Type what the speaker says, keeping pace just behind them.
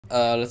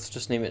Let's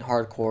just name it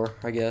hardcore,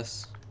 I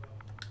guess.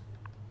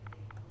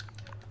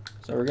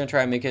 So we're gonna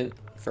try and make it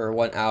for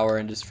 1 hour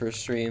in this first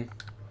stream.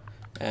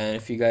 And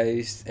if you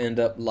guys end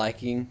up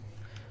liking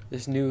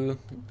this new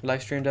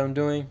live stream that I'm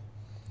doing,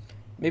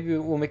 maybe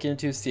we'll make it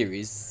into a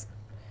series.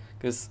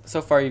 Because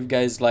so far you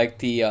guys liked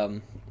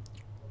the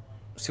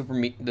Super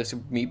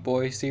Meat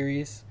Boy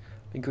series.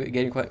 Been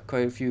getting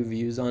quite a few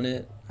views on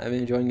it. I've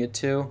been enjoying it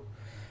too.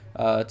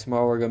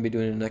 Tomorrow we're gonna be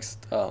doing the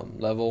next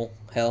level,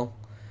 Hell,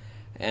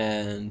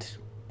 and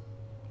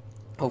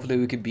hopefully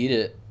we could beat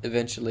it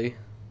eventually.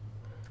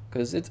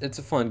 Cause it's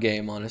a fun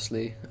game,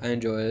 honestly. I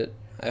enjoy it.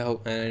 I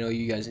hope, and I know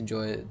you guys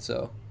enjoy it.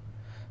 So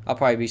I'll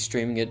probably be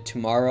streaming it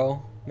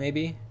tomorrow,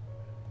 maybe.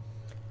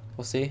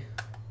 We'll see.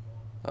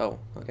 Oh,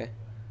 okay.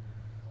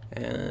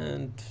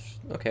 And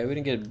okay, we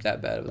didn't get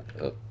that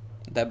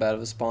bad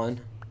of a spawn.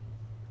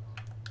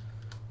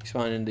 We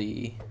spawned in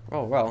the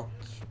well.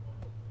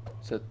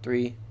 It's a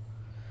 3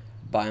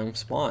 biome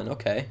spawn.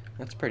 Okay,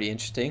 that's pretty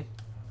interesting.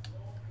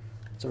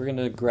 So we're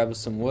gonna grab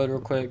some wood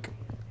real quick.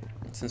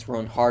 Since we're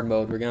on hard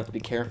mode, we're gonna have to be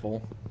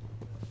careful.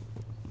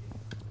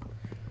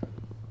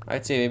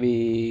 I'd say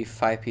maybe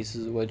 5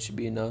 pieces of wood should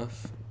be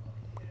enough.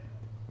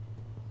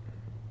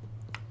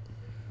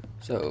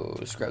 So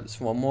let's grab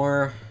this one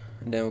more,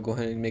 and then we'll go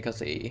ahead and make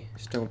us a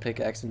stone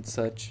pickaxe and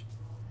such.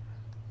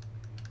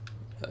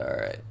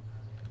 Alright.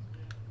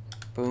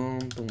 Boom,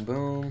 boom,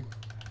 boom.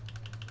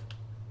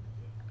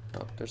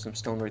 Oh, there's some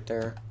stone right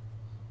there.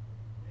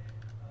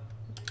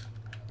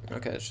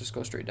 Okay, let's just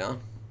go straight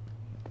down.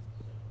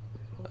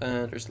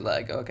 And there's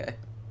lag. Okay.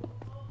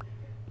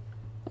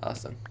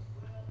 Awesome.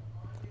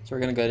 So we're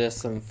gonna go to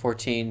some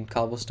 14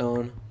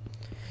 cobblestone.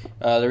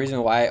 The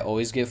reason why I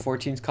always get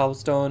 14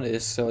 cobblestone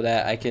is so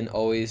that I can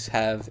always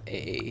have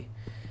a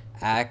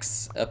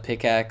axe, a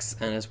pickaxe,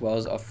 and as well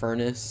as a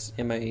furnace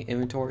in my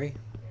inventory.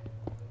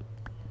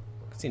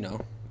 Cause you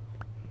know,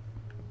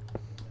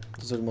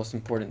 those are the most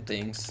important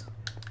things.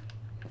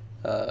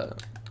 I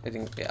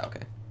think, yeah,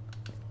 okay.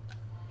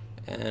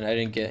 And I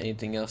didn't get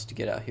anything else to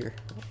get out here.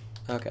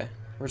 Okay,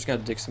 we're just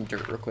gonna dig some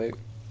dirt real quick.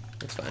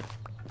 It's fine.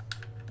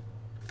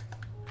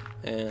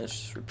 And let's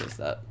just replace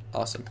that.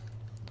 Awesome.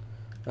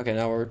 Okay,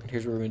 now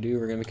here's what we're gonna do.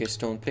 We're gonna make a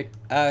stone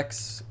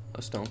pickaxe,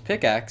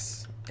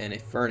 and a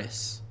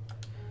furnace.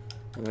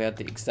 And we have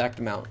the exact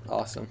amount.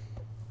 Awesome.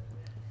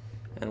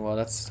 And well,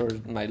 that's sort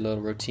of my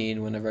little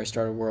routine whenever I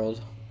start a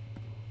world.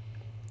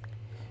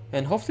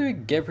 And hopefully we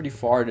get pretty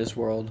far in this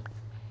world,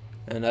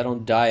 and I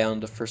don't die on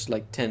the first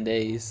like 10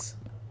 days.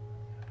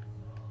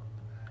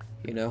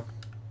 You know.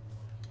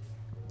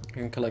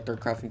 We can collect our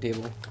crafting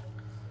table.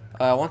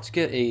 I want to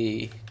get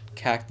a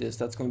cactus.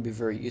 That's going to be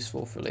very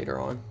useful for later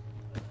on.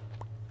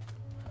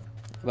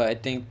 But I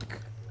think,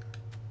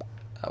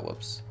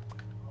 whoops.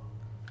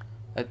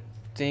 I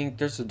think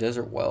there's a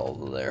desert well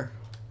over there.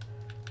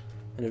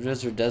 And if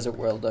there's a desert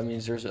well, that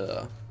means there's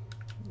a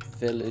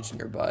village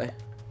nearby.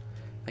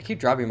 I keep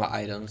dropping my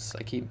items.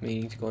 I keep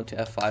meaning to go into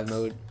F5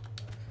 mode.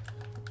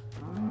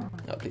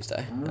 Oh, please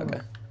die.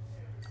 Okay.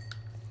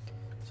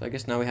 So I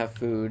guess now we have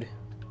food.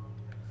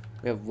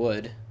 We have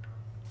wood.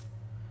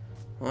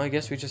 Well, I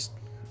guess we just...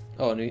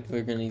 Oh,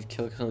 we're gonna need to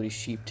kill some of these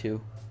sheep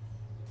too.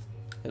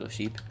 Hello,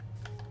 sheep.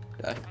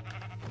 Die.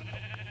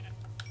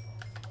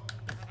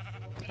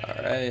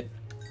 Alright.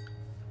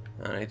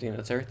 I think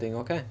that's everything.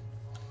 Okay.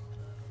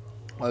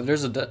 Well, if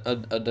there's a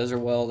desert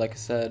well, like I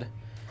said,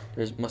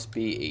 there must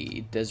be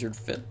a desert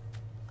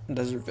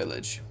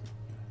village.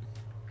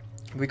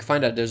 If we can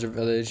find that desert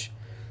village,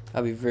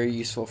 that'll be very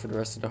useful for the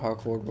rest of the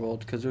hardcore world,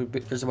 because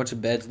there's a bunch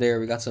of beds there.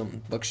 We got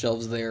some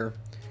bookshelves there.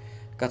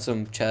 Got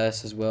some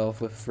chests as well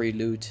with free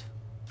loot.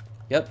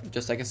 Yep,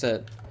 just like I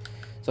said.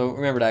 So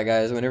remember that,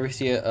 guys. Whenever you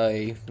see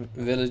a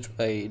village,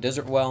 a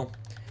desert well,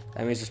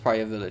 that means there's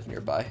probably a village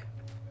nearby,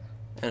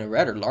 and a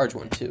rather large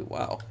one too.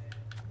 Wow.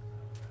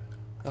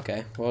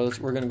 Okay, well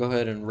we're gonna go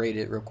ahead and raid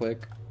it real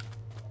quick.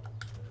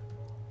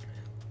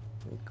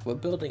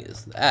 What building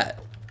is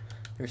that?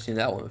 Never seen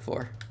that one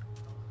before.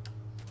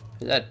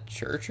 Is that a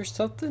church or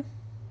something?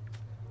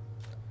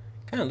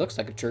 Kind of looks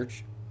like a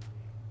church.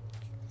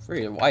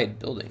 Very wide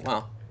building.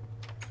 Wow.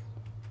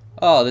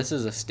 Oh, this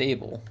is a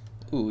stable.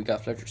 Ooh, we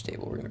got Fletcher's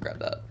stable. We're gonna grab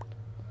that.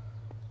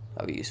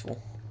 That'll be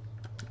useful.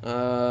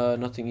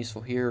 Nothing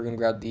useful here. We're gonna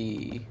grab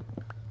the.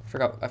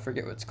 I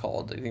forget what it's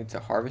called. I think it's a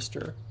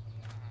harvester.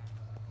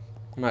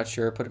 I'm not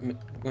sure.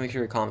 Make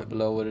sure you comment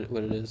below what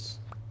it is.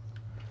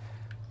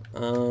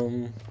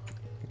 Okay,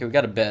 we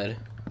got a bed.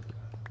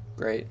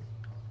 Great.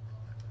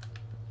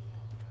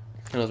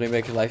 Who knows? Maybe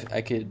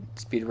I could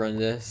speed run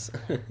this.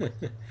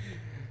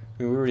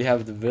 We already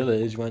have the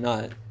village. Why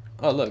not?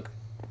 Oh, look.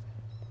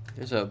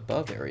 There's a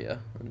above area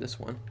on this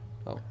one.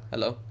 Oh,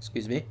 hello.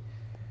 Excuse me.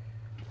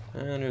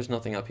 And there's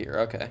nothing up here.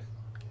 Okay.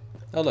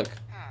 Oh, look.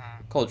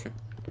 Cauldron.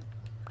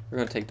 We're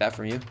gonna take that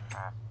from you.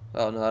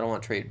 Oh, no, I don't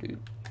want trade, dude.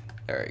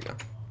 There you go.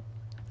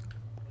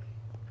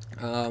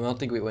 I don't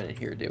think we went in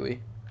here, did we?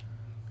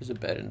 There's a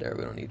bed in there.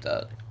 We don't need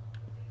that.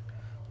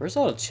 Where's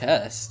all the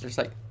chests? There's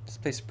like, this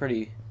place is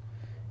pretty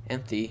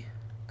empty.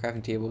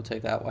 Crafting table, we'll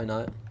take that. Why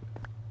not?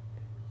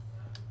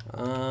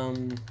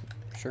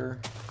 Sure.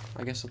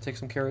 I guess I'll take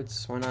some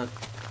carrots. Why not?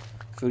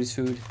 Food is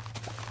food.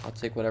 I'll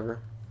take whatever.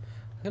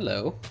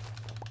 Hello.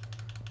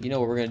 You know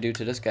what we're gonna do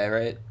to this guy,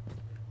 right?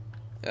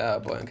 Oh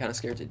boy, I'm kind of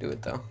scared to do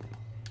it though.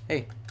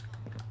 Hey.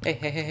 Hey,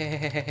 hey, hey, hey,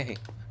 hey, hey, hey.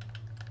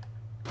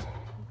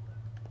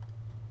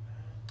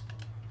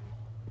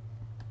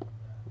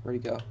 Where'd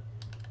he go?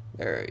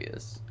 There he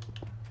is.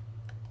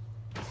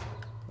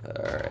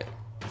 Alright.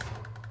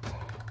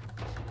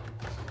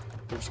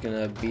 We're just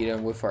gonna beat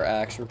him with our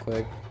axe real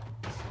quick.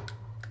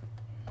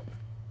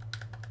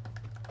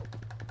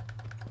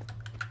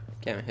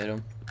 Can't hit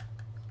him.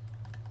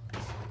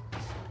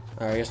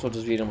 Alright, I guess we'll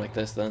just beat him like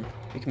this then.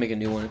 We can make a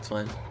new one, it's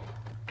fine.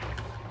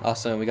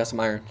 Awesome, we got some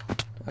iron.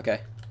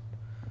 Okay.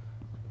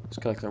 Let's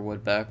collect our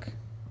wood back.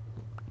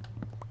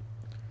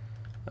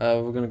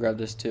 We're gonna grab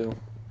this too.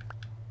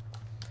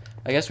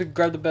 I guess we could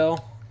grab the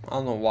bell. I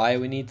don't know why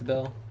we need the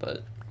bell,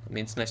 but I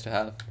mean it's nice to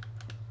have.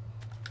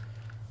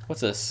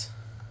 What's this?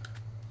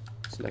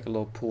 It's like a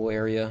little pool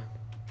area.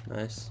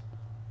 Nice.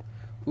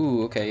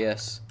 Ooh, okay,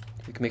 yes.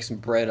 We can make some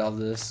bread out of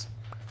this.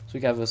 So we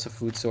can have us a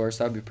food source.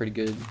 That would be pretty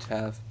good to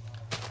have.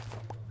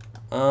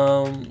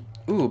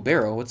 Ooh,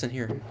 barrel. What's in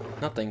here?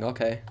 Nothing.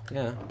 Okay.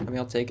 Yeah. I mean,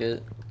 I'll take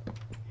it.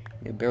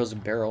 Yeah, barrel's a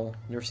barrel.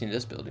 Never seen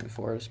this building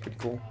before. It's pretty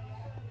cool.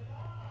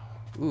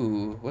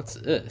 Ooh, what's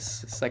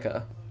this? It's like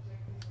a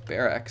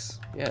barracks.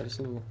 Yeah, just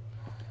a little.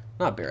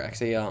 Not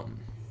barracks. A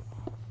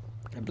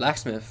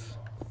blacksmith.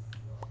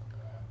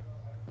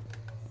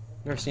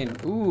 Never seen.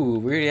 Ooh,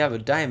 we already have a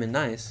diamond.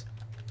 Nice.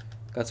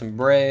 Got some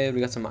bread.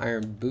 We got some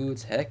iron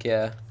boots. Heck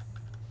yeah.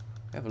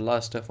 We have a lot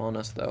of stuff on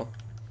us though.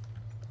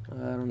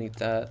 I don't need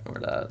that or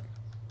that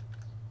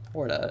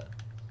or that.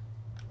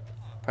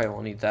 Probably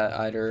won't need that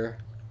either.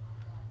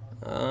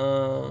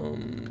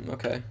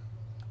 Okay.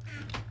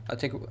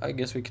 I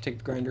guess we could take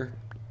the grinder.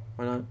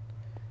 Why not?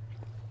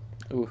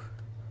 Ooh,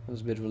 that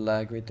was a bit of a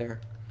lag right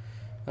there.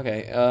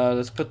 Okay,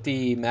 let's put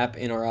the map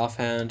in our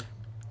offhand,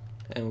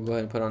 and we'll go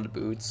ahead and put on the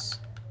boots,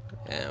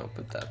 and we'll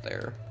put that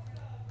there.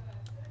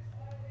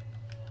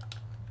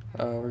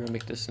 We're gonna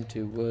make this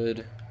into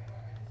wood.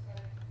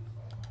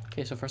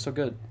 Okay, so far so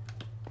good.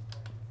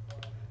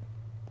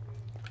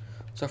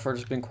 So far,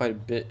 there's been quite a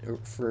bit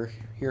for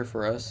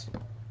us.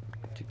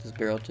 Take this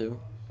barrel too.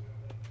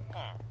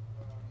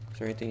 Is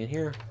there anything in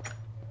here?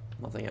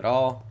 Nothing at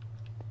all.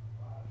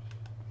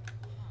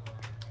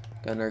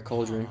 Got another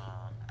cauldron.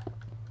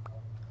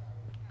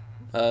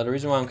 The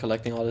reason why I'm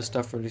collecting all this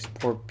stuff for these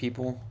poor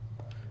people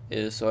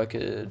is so I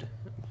could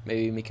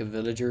maybe make a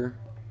villager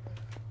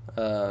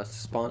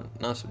spawn,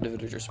 not a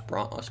villager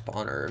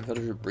spawner, a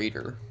villager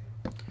breeder.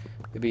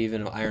 Maybe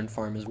even an iron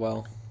farm as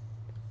well.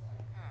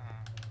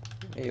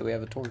 Hey, we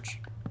have a torch.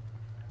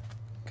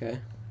 Okay.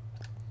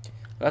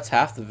 That's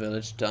half the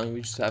village done.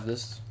 We just have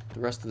this,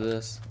 the rest of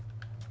this.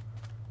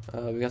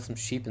 We got some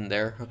sheep in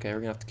there. Okay, we're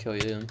gonna have to kill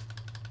you in.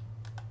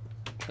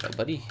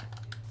 Buddy.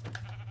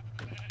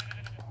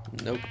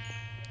 Nope.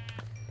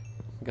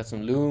 We got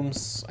some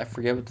looms. I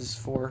forget what this is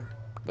for,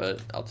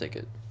 but I'll take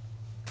it.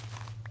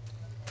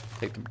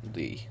 Take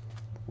the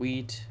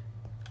wheat.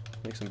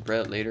 Make some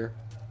bread later.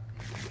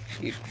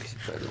 Eat a piece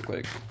of bread real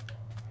quick.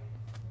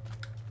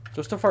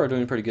 So far we're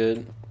doing pretty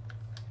good.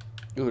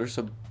 Ooh, there's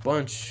a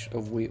bunch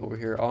of wheat over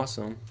here.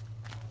 Awesome.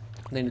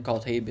 I think they're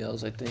called hay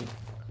bales, I think.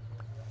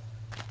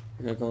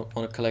 You're gonna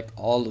want to collect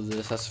all of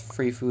this. That's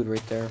free food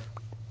right there.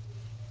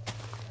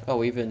 Oh,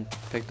 we even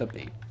picked up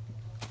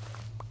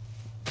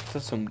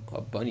that's a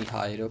bunny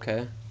hide.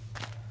 Okay.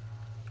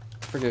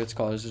 I forget what it's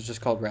called. Is it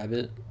just called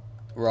rabbit?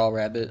 Raw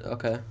rabbit.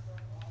 Okay.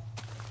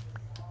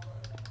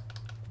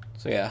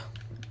 So yeah,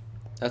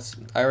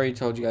 I already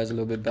told you guys a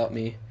little bit about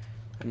me.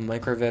 I'm a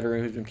Minecraft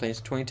veteran who's been playing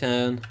since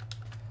 2010.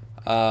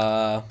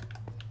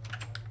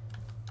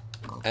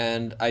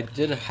 And I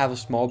did have a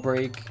small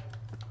break.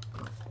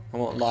 I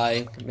won't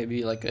lie,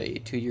 maybe like a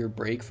 2-year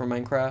break from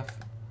Minecraft.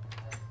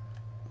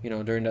 You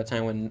know, during that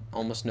time when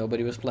almost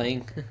nobody was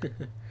playing.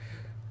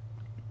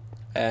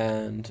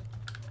 And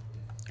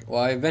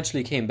well, I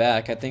eventually came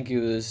back. I think it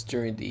was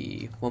during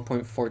the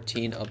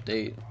 1.14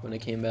 update when I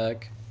came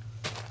back.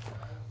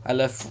 I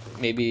left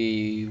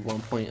maybe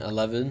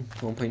 1.11,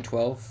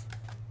 1.12.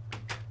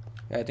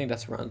 Yeah, I think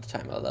that's around the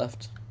time I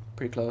left.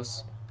 Pretty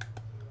close.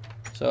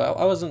 So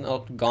I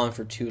wasn't gone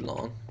for too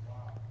long.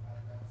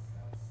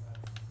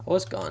 I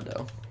was gone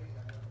though.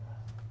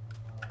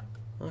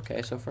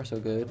 Okay, so far so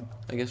good.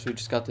 I guess we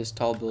just got this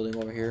tall building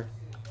over here.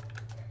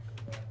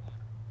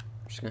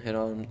 Just gonna head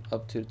on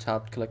up to the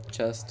top to collect the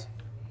chest.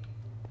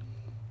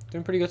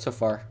 Doing pretty good so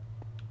far.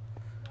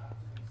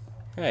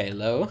 Hey,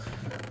 hello.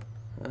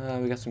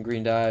 We got some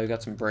green dye, we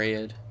got some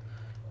bread.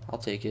 I'll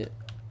take it.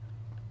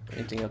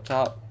 Anything up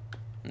top?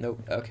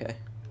 Nope, okay.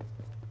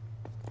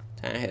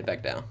 Time to head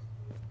back down.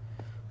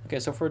 Okay,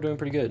 so far doing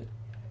pretty good.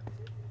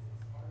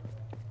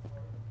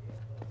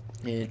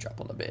 And drop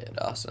on the bed,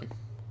 awesome.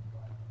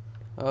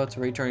 Oh, it's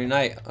already turning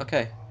night,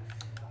 okay.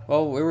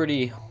 Well, we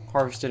already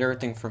harvested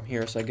everything from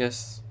here, so I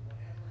guess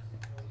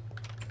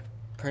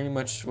pretty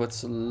much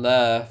what's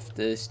left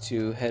is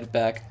to head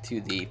back to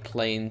the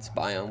plains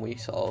biome we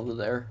saw over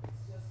there.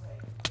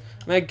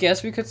 I mean, I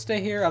guess we could stay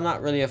here. I'm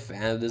not really a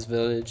fan of this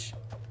village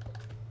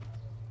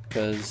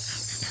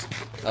because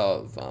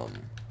of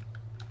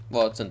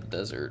well, it's in the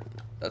desert.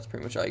 That's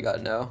pretty much all you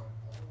gotta know.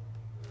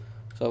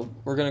 So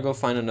we're gonna go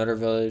find another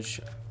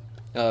village.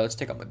 Let's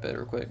take out my bed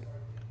real quick.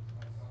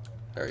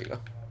 There you go.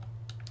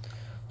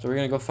 So we're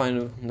gonna go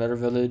find another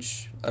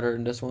village other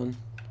than this one.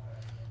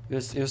 It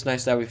was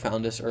nice that we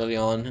found this early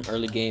on,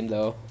 early game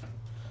though.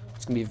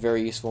 It's gonna be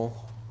very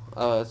useful.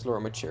 Let's lower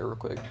my chair real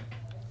quick.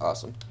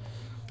 Awesome.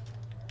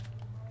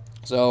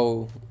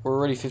 So we're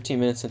already 15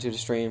 minutes into the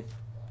stream.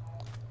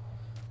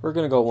 We're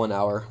gonna go 1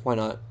 hour. Why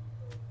not?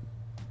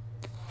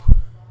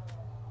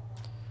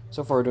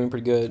 So far we're doing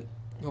pretty good.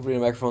 Hopefully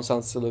the microphone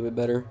sounds a little bit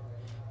better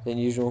than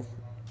usual.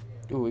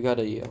 Ooh, we got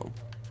a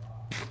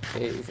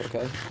cave.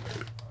 Okay.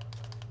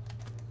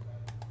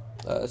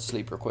 Let's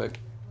sleep real quick.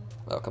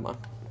 Oh, come on.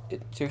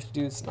 Seriously,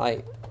 dude, it's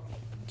night.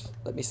 Just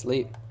let me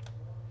sleep.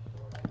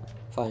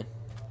 Fine.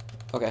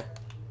 Okay.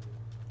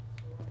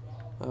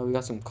 We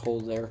got some coal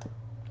there.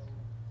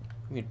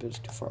 I mean, it's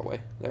too far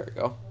away. There we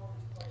go.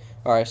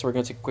 Alright, so we're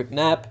going to take a quick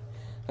nap.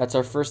 That's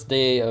our first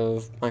day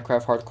of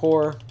Minecraft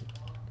Hardcore.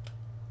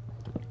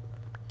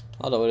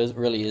 Although it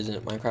really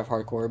isn't Minecraft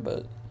Hardcore,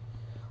 but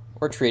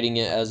we're treating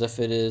it as if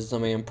it is. I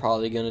mean, I'm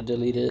probably going to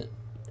delete it.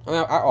 I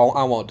mean,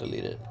 I won't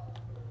delete it.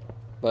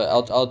 But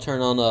I'll turn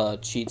on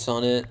cheats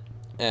on it,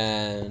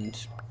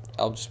 and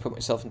I'll just put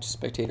myself into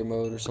spectator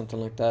mode or something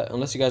like that.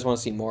 Unless you guys want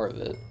to see more of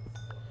it.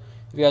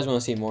 If you guys want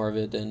to see more of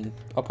it, then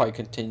I'll probably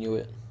continue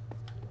it.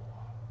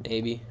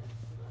 Maybe.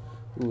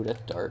 Ooh,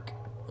 that's dark.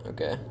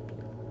 Okay.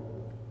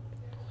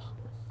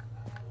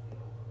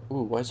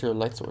 Ooh, why is there a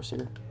light source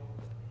here?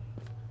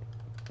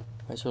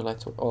 Why is there a light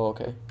source? Oh,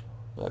 okay.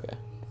 Okay.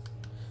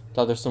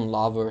 Thought there's some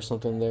lava or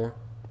something there.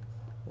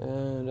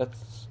 And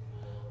that's...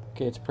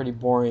 Okay, it's a pretty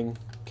boring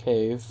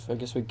cave. I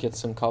guess we get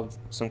some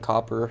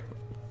copper.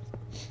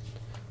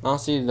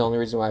 Honestly, the only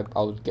reason why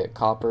I would get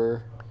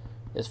copper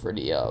is for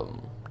the,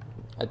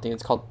 I think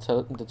it's called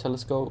the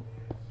telescope.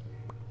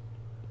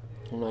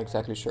 I'm not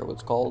exactly sure what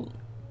it's called.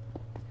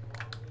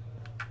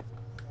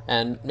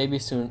 And maybe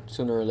sooner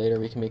or later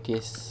we can make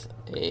this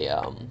a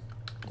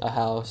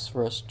house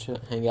for us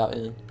to hang out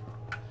in.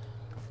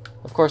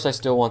 Of course, I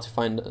still want to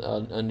find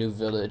a new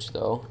village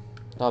though.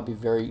 That would be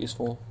very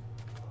useful.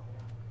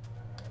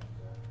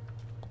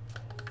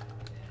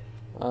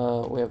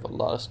 We have a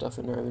lot of stuff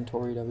in our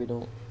inventory that we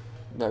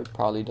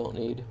probably don't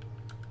need.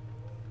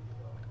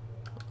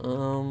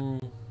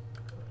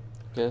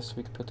 Guess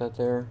we could put that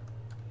there.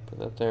 Put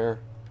that there.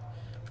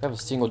 We have a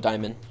single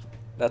diamond.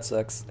 That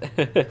sucks.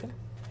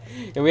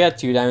 If we had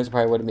 2 diamonds,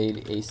 probably would have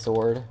made a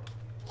sword.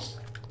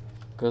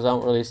 Because I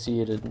don't really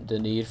see the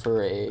need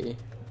for a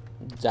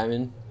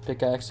diamond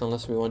pickaxe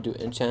unless we want to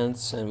do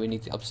enchants and we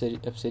need the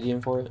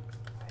obsidian for it.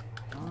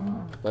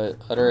 But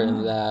other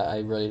than that, I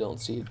really don't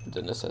see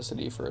the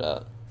necessity for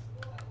that.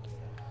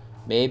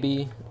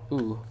 Maybe.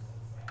 Ooh.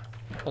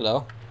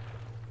 Hello.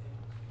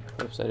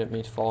 Oops, I didn't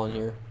mean to fall in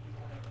here.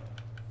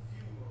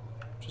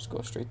 Just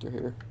go straight through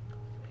here.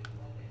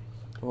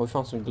 Oh, we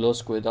found some glow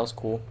squid. That was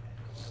cool.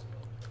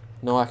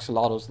 No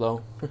axolotls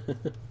though.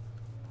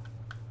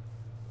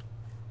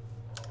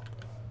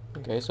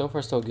 Okay, so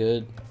far so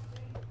good.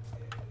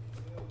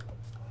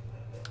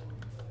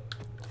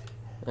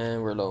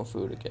 And we're low on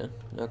food again.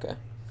 Okay.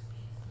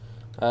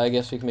 I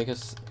guess we can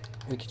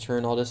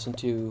turn all this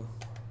into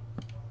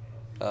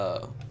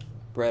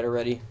bread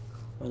already.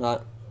 Why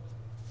not?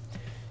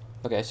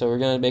 Okay, so we're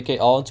gonna make it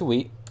all into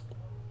wheat.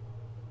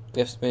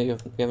 We have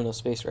enough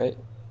space, right?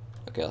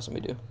 Okay, that's what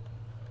we do.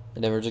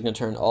 And then we're just gonna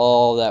turn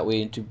all that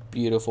wheat into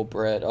beautiful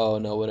bread. Oh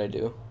no, what'd I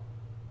do?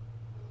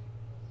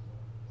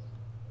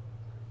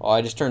 Oh,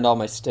 I just turned all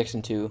my sticks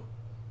into...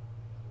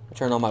 I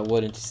turned all my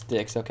wood into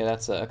sticks. Okay,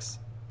 that sucks.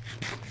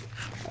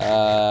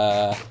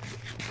 Okay,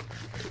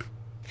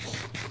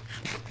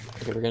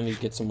 we're gonna need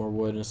to get some more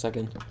wood in a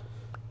second.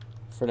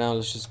 For now,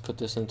 let's just put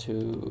this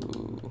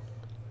into...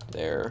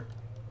 there.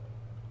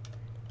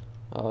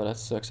 Oh, that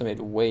sucks. I made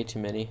way too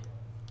many.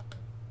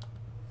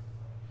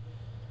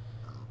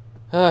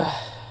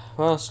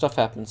 Well, stuff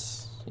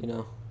happens, you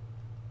know.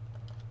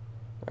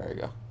 There we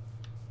go.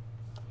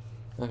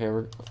 Okay,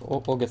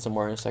 we'll get some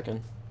more in a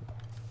second.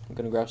 I'm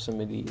gonna grab some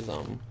of these,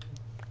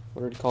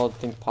 what are they called? I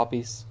think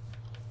poppies.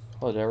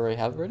 Oh, did I already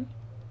have it ready?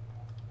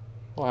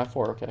 Oh, I have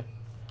 4, okay.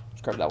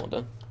 Let's grab that one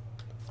done.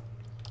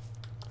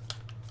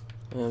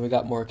 And we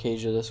got more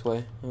acacia this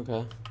way,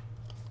 okay.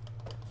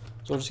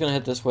 So we're just gonna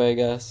head this way, I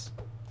guess.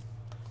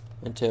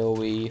 Until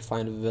we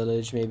find a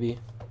village, maybe.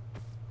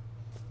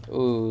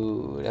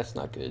 Ooh, that's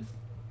not good.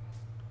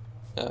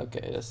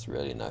 Okay, that's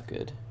really not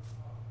good.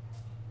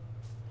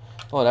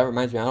 Oh, that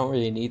reminds me, I don't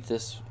really need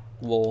this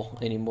wool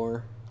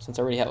anymore, since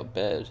I already have a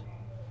bed.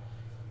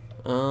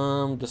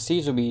 The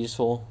seeds will be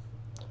useful.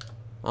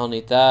 I don't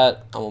need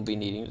that. I won't be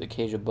needing the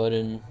acacia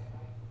button.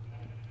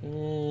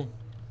 Okay,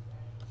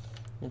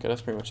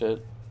 that's pretty much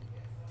it.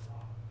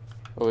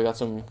 Oh, we got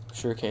some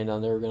sugarcane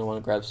down there. We're gonna want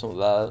to grab some of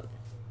that.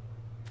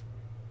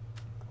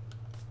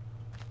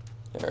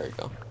 There we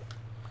go.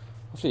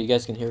 Hopefully you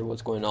guys can hear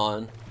what's going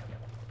on.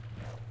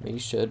 I mean, you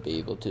should be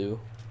able to.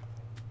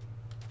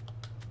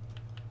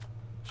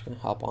 Just gonna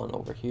hop on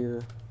over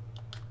here.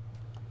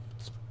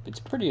 It's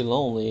pretty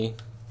lonely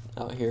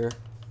out here.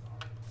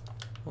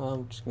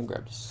 I'm just gonna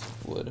grab this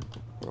wood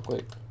real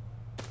quick.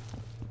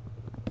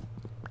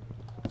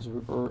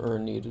 We're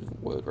in need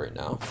of wood right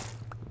now.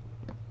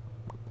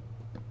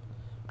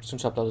 Just gonna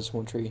chop down this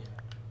one tree.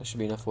 That should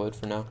be enough wood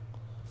for now.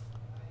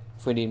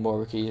 If we need more,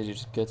 we can easily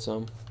just get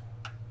some.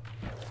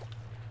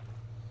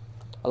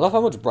 I love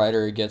how much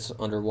brighter it gets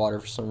underwater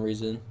for some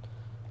reason.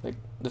 Like,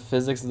 the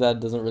physics of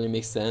that doesn't really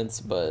make sense,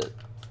 but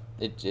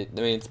I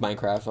mean, it's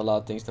Minecraft. A lot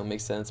of things don't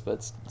make sense,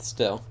 but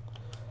still.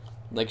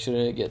 Like,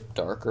 shouldn't it get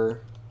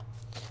darker?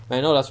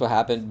 I know that's what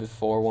happened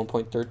before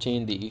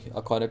 1.13, the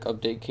aquatic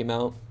update came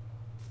out.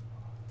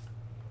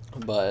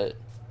 But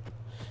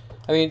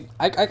I mean,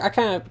 I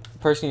kind of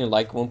personally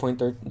like the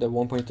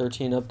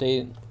 1.13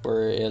 update,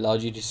 where it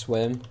allowed you to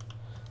swim.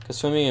 Because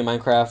swimming in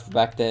Minecraft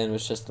back then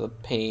was just a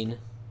pain,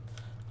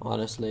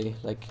 honestly.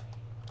 Like,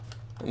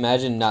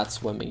 imagine not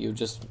swimming. You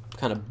just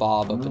kind of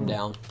bob up and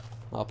down.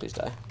 Oh, please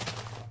die.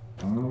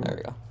 There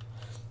we go.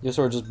 You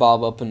sort of just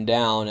bob up and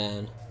down,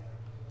 and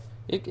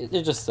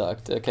it just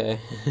sucked. Okay.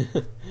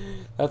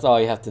 That's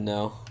all you have to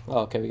know. Oh,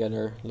 okay, we got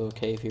our little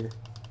cave here.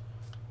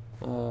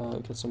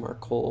 Get some more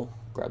coal.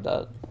 Grab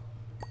that.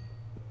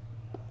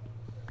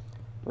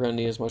 We're gonna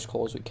need as much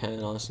coal as we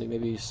can, honestly.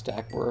 Maybe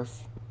stack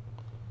worth.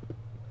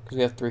 Because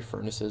we have 3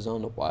 furnaces. I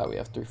don't know why we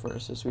have 3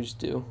 furnaces. We just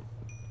do.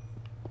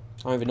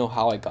 I don't even know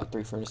how I got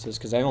 3 furnaces,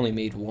 because I only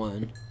made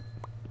 1.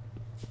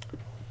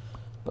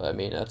 But I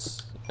mean,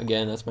 that's,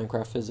 again, that's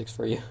Minecraft physics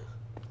for you.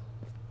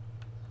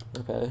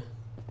 Okay.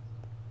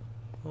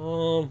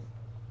 Oh,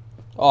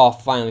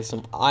 finally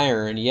some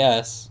iron,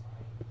 yes.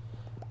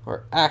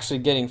 We're actually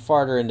getting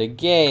farther in the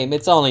game.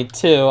 It's only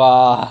 2.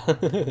 I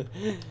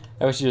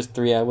wish it was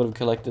 3. I would have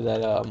collected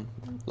that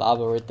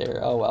lava right there.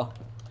 Oh well.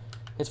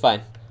 It's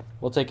fine.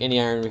 We'll take any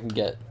iron we can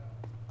get.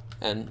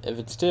 And if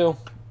it's 2,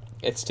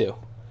 it's 2.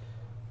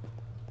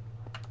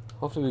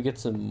 Hopefully we get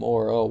some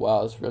more. Oh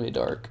wow, it's really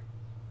dark.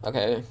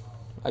 Okay.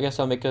 I guess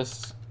I'll make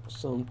us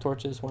some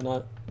torches. Why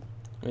not?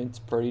 I mean, it's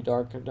pretty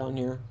dark down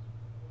here.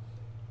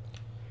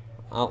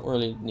 I don't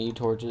really need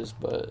torches,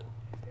 but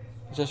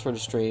just for the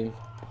stream.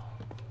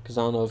 Because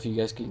I don't know if you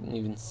guys can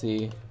even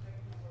see.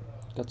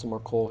 Got some more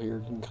coal here.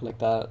 You can collect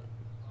that.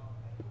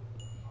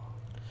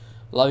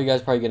 A lot of you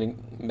guys probably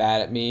getting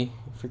mad at me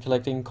for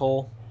collecting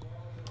coal.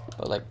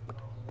 But like,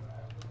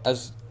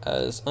 as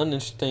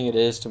uninteresting it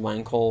is to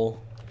mine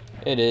coal,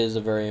 it is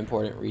a very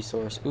important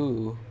resource.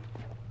 Ooh.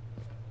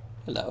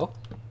 Hello.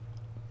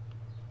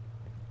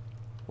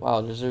 Wow,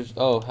 there's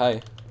oh,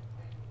 hi.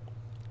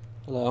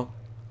 Hello.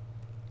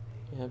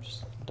 Yeah, I'm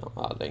just don't,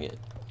 oh dang it.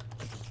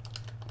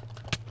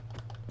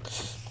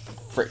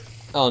 Frick.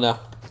 Oh no.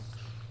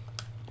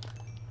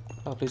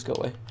 Oh, please go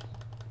away.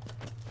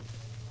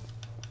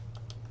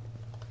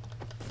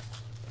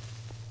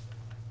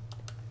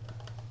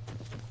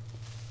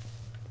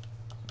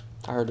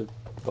 I heard a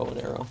bow and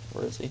arrow.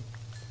 Where is he?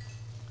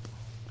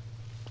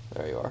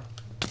 There you are.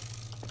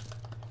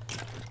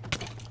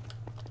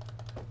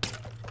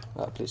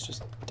 Oh, please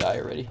just die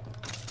already.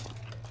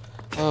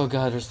 Oh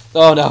god, there's...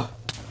 Oh no!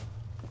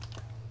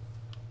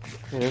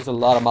 Okay, there's a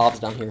lot of mobs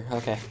down here.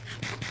 Okay.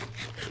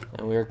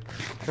 And we're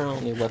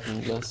currently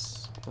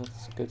weaponless.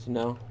 That's good to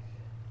know.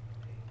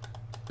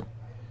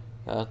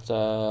 That's,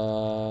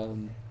 okay,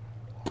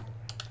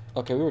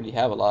 we already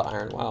have a lot of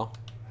iron. Wow.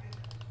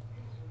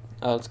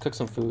 Let's cook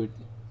some food.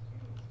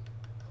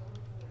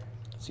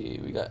 Let's see,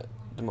 we got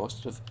the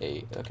most of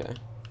 8. Okay.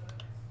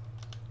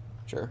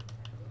 Sure.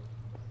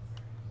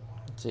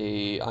 Let's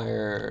see,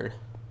 iron.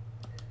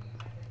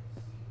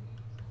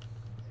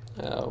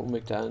 We'll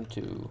make that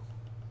into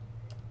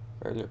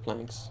regular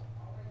planks.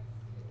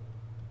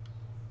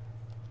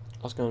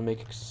 I was gonna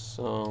make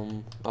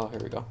some. Oh, here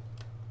we go.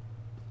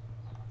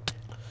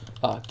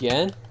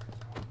 Again?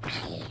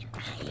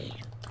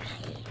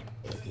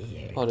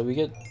 Oh, did we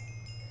get?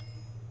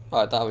 Oh,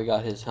 I thought we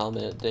got his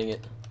helmet. Dang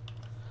it.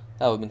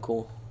 That would've been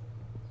cool.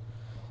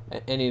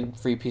 Any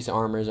free piece of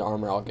armor is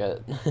armor I'll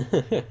get.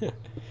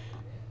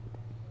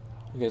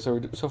 Okay,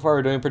 so far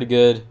we're doing pretty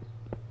good,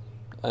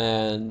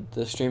 and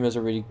the stream has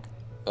already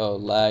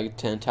lagged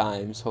 10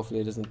 times. Hopefully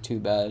it isn't too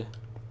bad.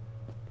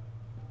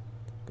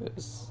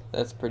 'Cause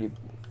that's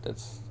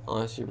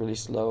honestly really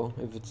slow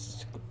if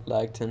it's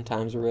lagged 10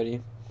 times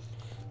already.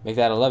 Make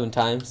that 11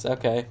 times.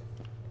 Okay.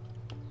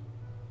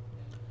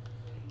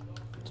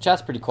 The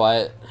chat's pretty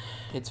quiet.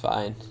 It's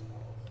fine.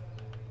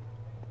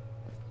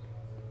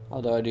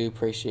 Although I do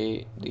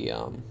appreciate the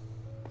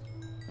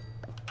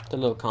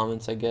little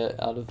comments I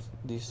get out of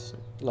these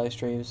live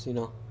streams, you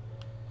know.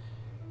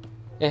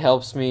 It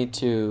helps me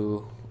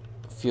to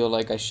feel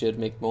like I should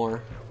make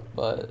more,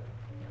 but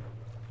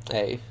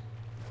hey,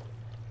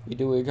 you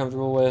do what you're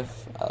comfortable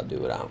with, I'll do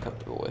what I'm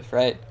comfortable with,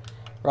 right?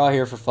 We're all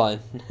here for fun.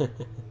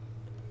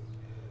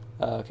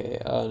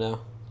 Okay, oh no.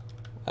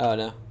 Oh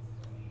no.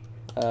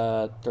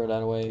 Throw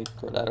that away,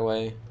 throw that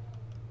away.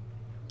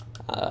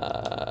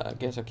 I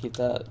guess I'll keep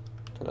that.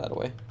 Throw that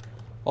away.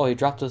 Oh, he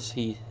dropped us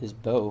his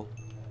bow.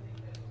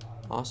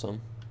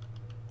 Awesome.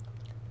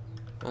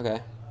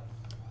 Okay.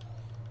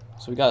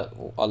 So we got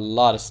a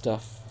lot of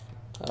stuff.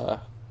 I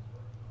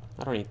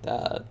don't need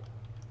that.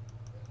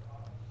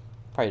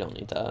 Probably don't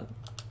need that.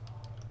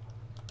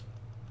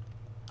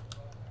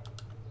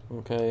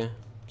 Okay.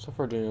 So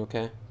far doing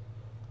okay.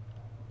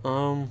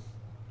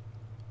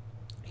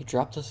 He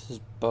dropped us his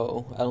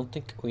bow. I don't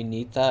think we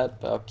need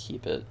that, but I'll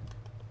keep it.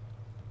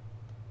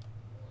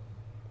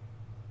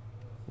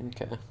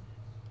 Okay.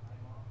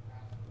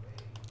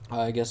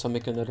 I guess I'll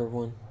make another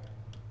one.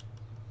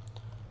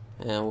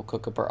 And we'll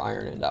cook up our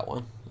iron in that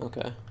one.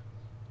 Okay.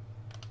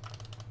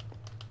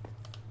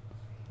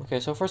 Okay,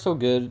 so far so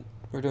good.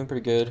 We're doing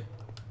pretty good.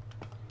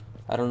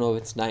 I don't know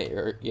if it's night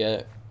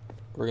yet.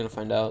 We're gonna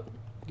find out.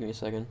 Give me a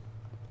second.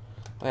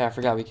 Oh yeah, I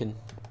forgot we can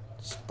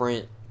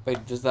sprint.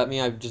 Wait, does that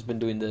mean I've just been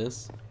doing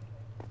this?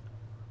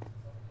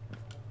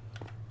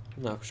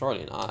 No,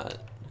 surely not.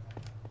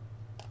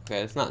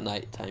 Okay, it's not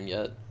nighttime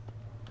yet.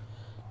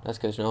 That's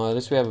good to know. At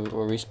least we have a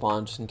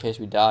respawn just in case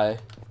we die.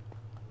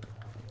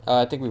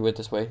 I think we went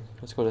this way.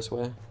 Let's go this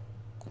way.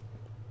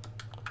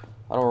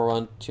 I don't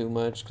run too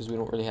much because we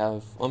don't really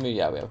have... I mean,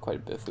 yeah, we have quite a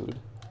bit of food,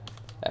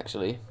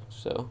 actually.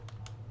 So,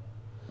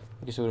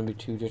 I guess it wouldn't be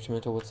too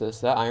detrimental. What's this?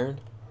 Is that iron?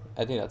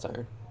 I think that's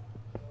iron.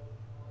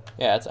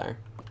 Yeah, that's iron.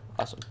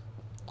 Awesome.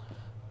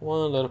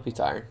 One little piece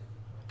of iron.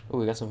 Oh,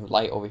 we got some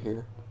light over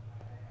here.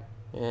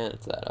 And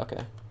it's that.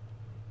 Okay.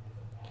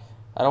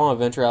 I don't want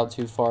to venture out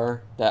too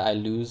far that I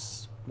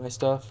lose my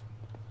stuff.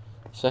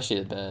 Especially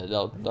the bed.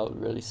 That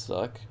would really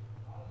suck.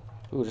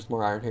 Ooh, there's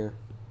more iron here.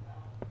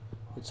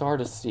 It's hard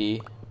to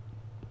see,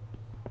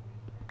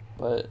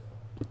 but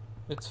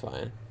it's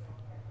fine.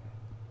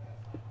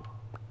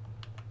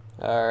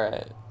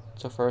 Alright,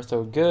 so far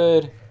so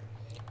good.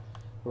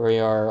 We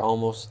are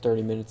almost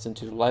 30 minutes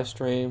into the live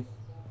stream.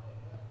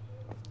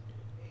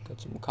 Got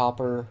some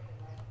copper.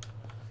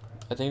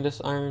 I think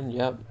this iron,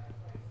 yep.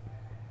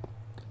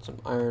 Got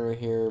some iron right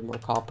here, more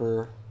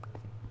copper.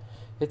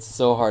 It's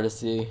so hard to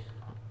see.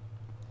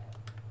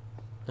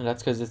 And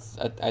that's because it's,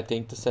 I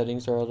think the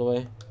settings are all the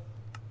way.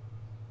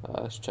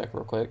 Let's check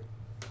real quick.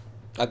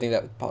 I think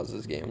that pauses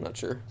this game, I'm not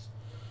sure.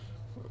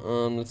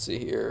 Let's see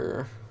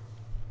here.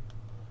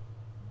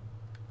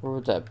 Where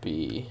would that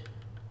be?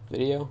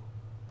 Video?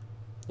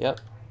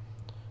 Yep.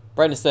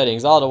 Brightness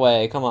settings all the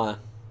way, come on.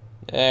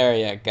 There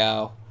you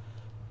go.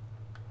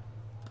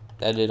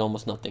 That did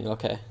almost nothing,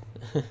 okay.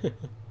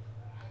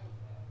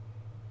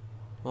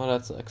 Oh,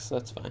 that sucks,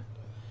 that's fine.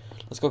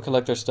 Let's go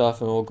collect our stuff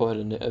and we'll go ahead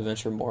and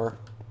adventure more.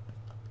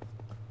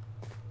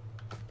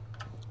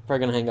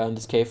 Probably gonna hang out in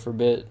this cave for a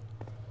bit.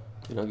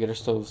 You know, get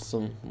ourselves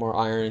some more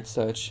iron and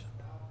such.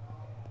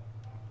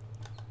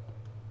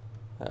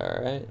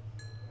 Alright.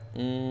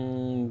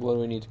 What do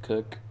we need to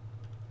cook?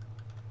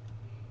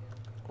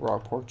 Raw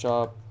pork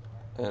chop.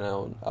 And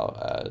I'll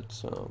add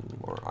some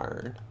more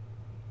iron.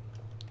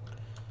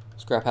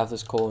 Scrap half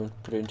this coal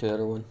and put it into the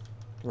other one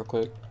real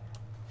quick.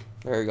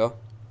 There you go.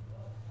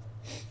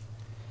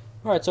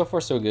 Alright, so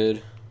far so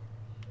good.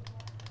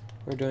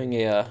 We're doing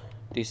a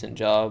decent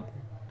job.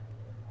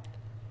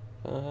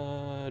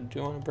 Do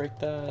you want to break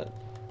that?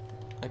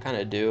 I kind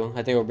of do.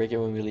 I think we'll break it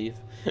when we leave.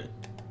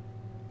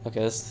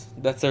 Okay,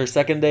 that's our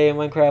second day in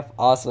Minecraft.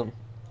 Awesome.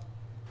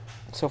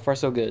 So far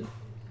so good.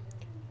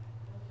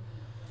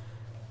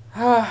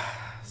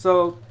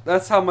 So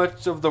that's how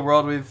much of the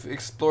world we've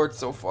explored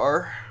so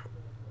far.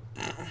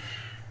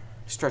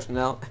 Stretching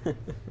out.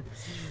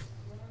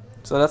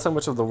 So that's how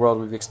much of the world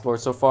we've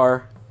explored so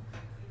far.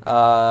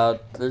 So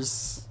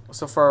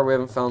far we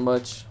haven't found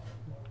much,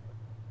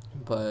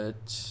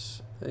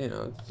 but you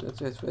know,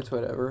 it's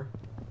whatever.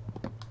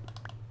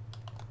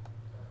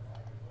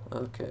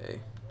 Okay,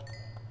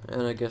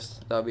 and I guess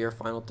that'll be our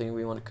final thing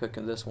we want to cook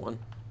in this one.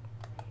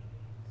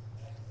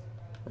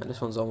 And this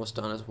one's almost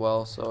done as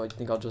well, so I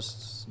think I'll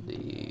just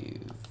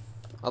leave.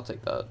 I'll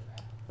take that,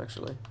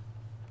 actually.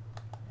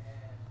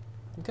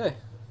 Okay.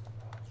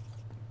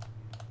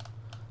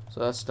 So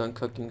that's done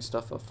cooking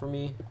stuff up for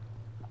me.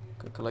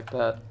 Gonna collect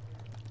that.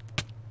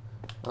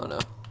 Oh no.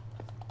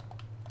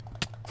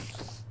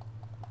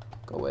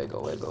 Go away, go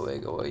away, go away,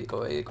 go away, go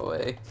away, go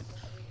away.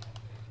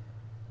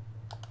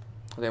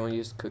 I want to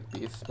use cooked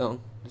beef. No,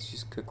 let's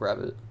just cook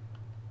rabbit.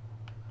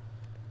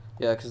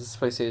 Yeah, because this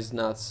place is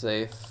not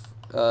safe.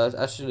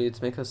 Actually,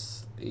 let's make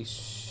us a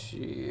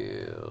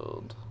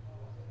shield.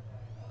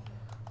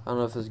 I don't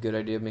know if it's a good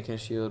idea making a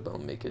shield, but I'll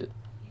make it.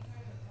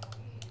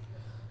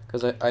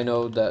 Because I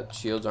know that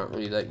shields aren't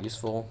really that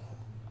useful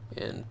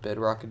in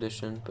Bedrock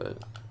Edition,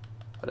 but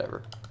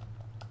whatever.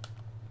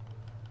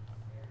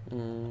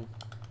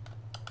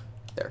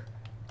 There.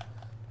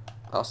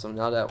 Awesome,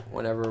 now that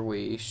whenever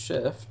we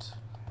shift,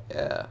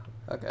 yeah,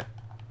 okay.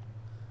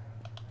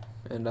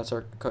 And that's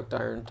our cooked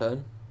iron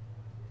done.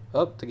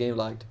 Oh, the game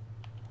lagged.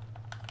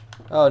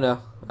 Oh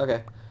no,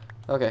 okay.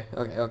 Okay.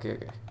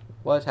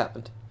 What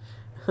happened?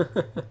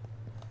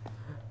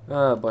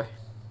 Oh boy.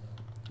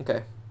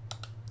 Okay.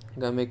 I'm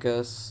gonna make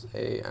us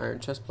a iron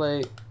chest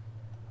plate.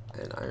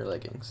 and iron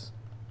leggings.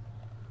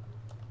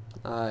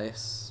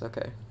 Nice.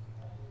 Okay.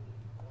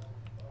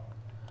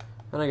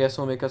 And I guess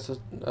we'll make us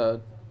a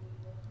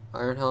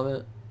iron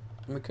helmet.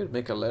 We could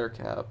make a leather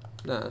cap.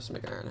 Nah, let's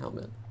make an iron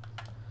helmet.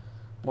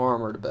 More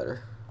armor, the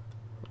better.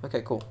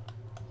 Okay, cool.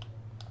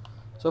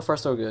 So far,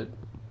 so good.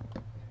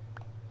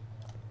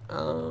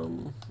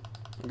 I'm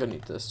gonna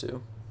need this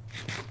too.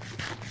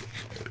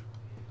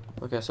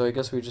 Okay, so I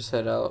guess we just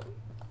head out.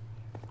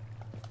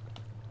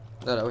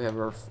 Now we have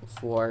our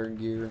full iron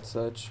gear and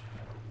such.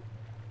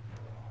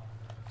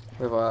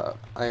 We have a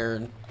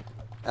iron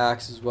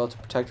axe as well to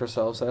protect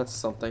ourselves. So that's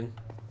something.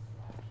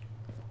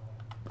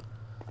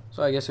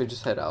 So I guess we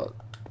just head out.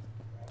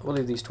 We'll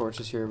leave these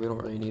torches here. We don't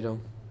really need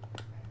them.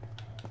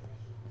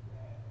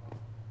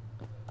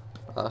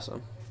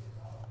 Awesome.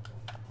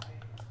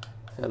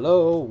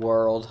 Hello,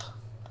 world.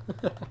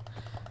 You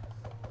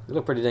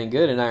look pretty dang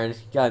good in iron,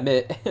 gotta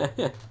admit.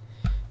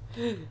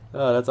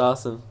 Oh, that's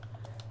awesome.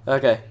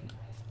 Okay.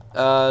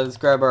 Let's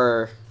grab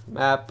our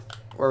map.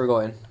 Where are we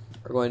going?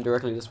 We're going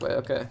directly this way.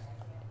 Okay.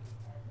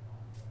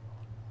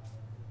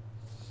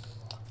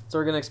 So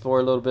we're gonna explore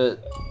a little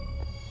bit.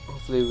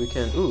 Hopefully we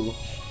can. Ooh.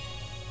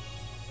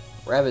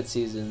 Rabbit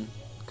season.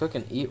 Cook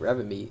and eat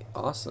rabbit meat.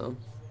 Awesome.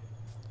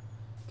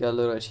 Got a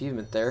little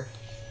achievement there.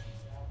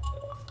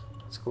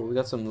 That's cool. We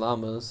got some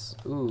llamas.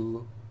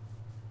 Ooh.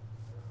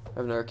 I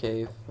have another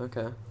cave.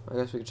 Okay. I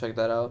guess we can check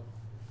that out.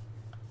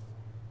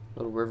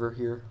 Little river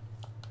here.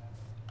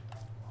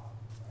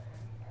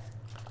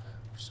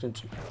 Just gonna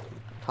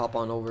hop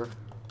on over.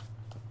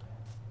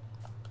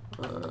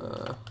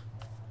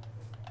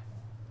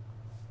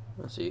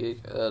 Let's see.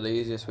 The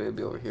easiest way would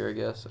be over here, I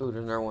guess. Oh,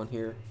 there's another one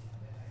here.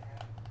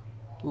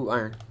 Ooh,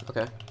 iron.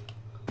 Okay.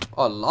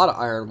 Oh, a lot of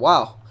iron.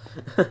 Wow.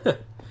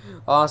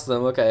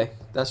 Awesome. Okay.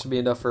 That should be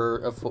enough for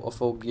a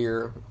full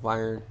gear of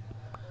iron.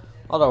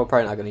 Although we're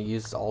probably not going to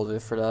use all of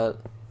it for that.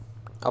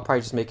 I'll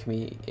probably just make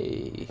me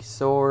a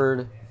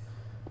sword.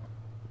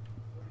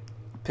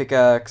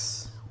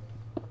 Pickaxe.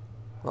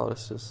 Oh,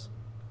 this is...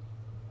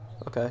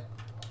 Okay.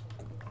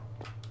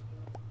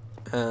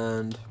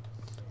 And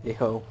a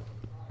hoe.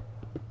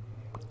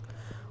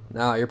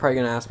 Now, you're probably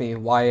going to ask me,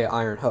 why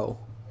iron hoe?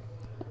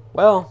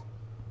 Well,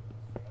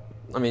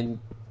 I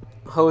mean,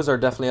 hoes are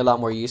definitely a lot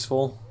more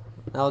useful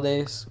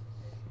nowadays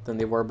than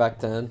they were back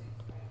then.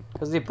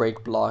 Because they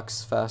break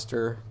blocks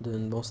faster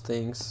than most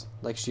things,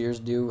 like shears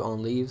do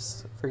on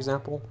leaves, for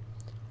example.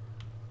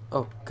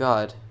 Oh,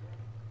 God.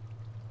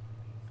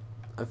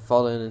 I've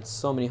fallen in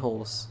so many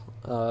holes.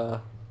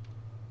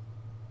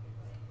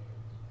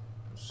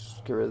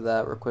 Just get rid of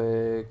that real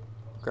quick.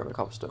 Grab my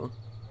cobblestone.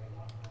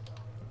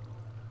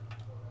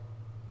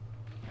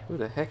 Who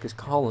the heck is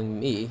calling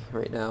me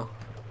right now?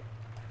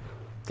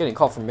 Getting a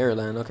call from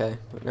Maryland. Okay,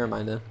 never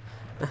mind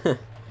then.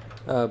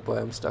 Boy,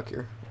 I'm stuck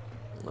here.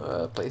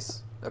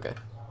 Place. Okay.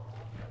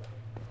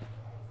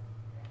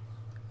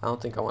 I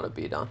don't think I want to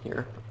be down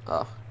here.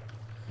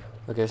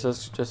 Okay, so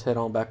let's just head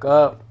on back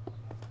up.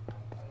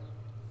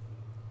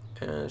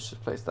 And let's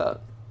just place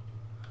that.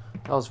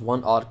 That was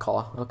one odd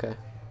call. Okay.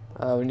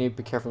 We need to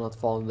be careful not to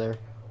fall in there.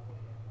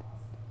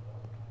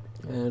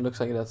 And it looks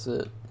like that's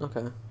it.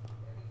 Okay.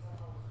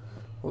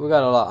 Well, we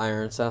got a lot of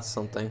iron, so that's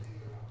something.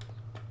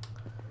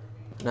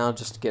 Now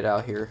just to get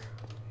out here.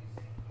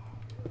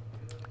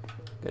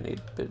 Gonna need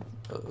a bit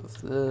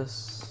of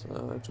this.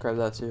 Let's grab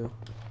that too.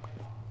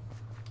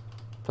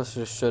 Plus,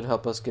 this should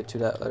help us get to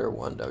that other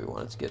one that we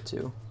wanted to get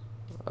to.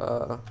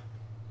 Where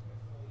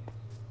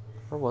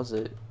was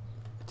it?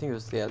 I think it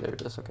was, yeah, there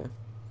it is. Okay.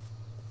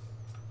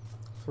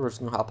 So we're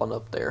just gonna hop on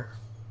up there.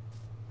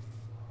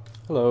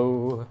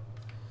 Hello.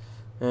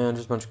 And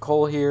there's a bunch of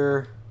coal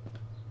here.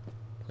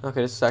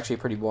 Okay, this is actually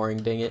pretty boring,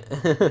 dang it.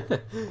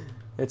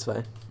 It's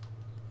fine.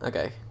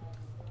 Okay.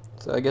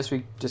 So I guess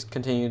we just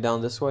continue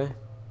down this way.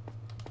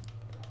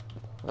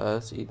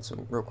 Let's eat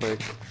some real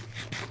quick.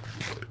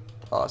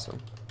 Awesome.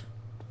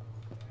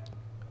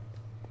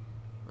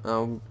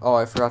 Oh,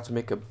 I forgot to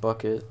make a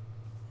bucket.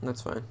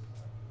 That's fine.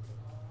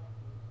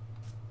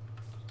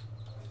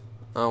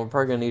 We're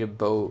probably gonna need a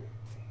boat.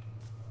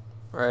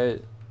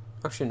 Right?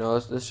 Actually, no.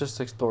 Let's just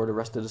explore the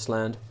rest of this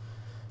land,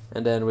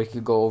 and then we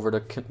could go over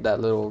to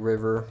that little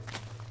river.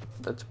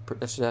 That's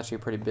actually a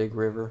pretty big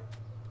river.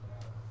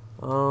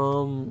 I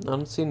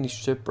don't see any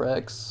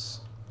shipwrecks.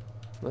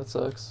 That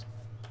sucks.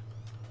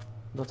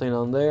 Nothing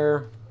on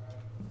there.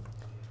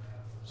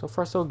 So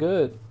far, so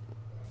good.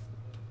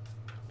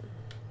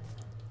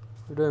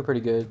 We're doing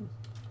pretty good.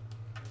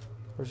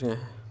 We're just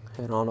gonna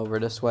head on over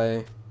this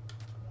way.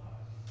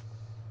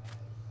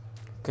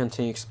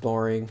 Continue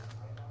exploring.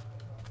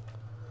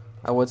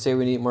 I would say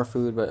we need more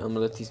food, but I'm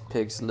gonna let these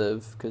pigs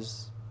live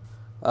because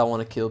I don't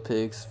want to kill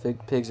pigs.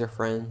 Pigs are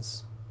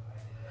friends.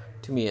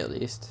 To me, at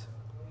least.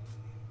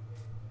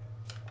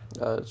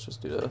 Let's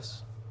just do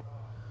this.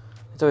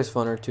 It's always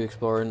funner to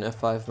explore in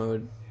F5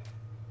 mode.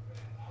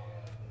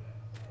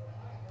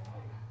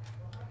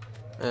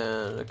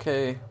 And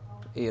okay,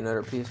 eat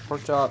another piece of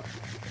pork chop.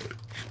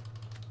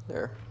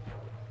 There.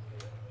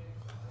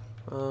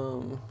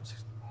 Oh,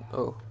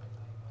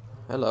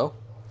 hello.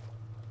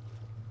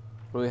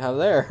 What do we have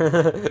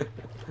there?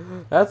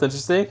 That's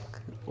interesting.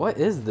 What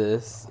is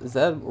this? Is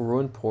that a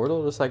ruined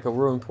portal? Just like a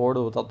ruined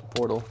portal without the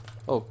portal.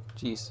 Oh,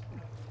 jeez.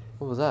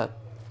 What was that?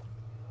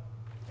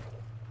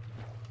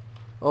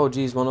 Oh,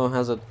 jeez. One of them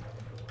has a...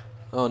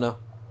 Oh, no.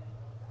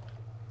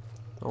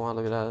 Oh, wow.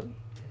 Look at that.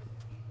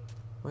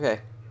 Okay.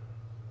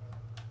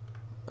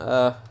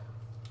 One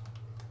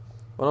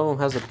of them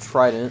has a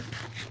trident.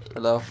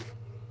 Hello.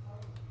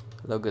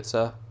 Hello, good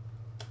sir.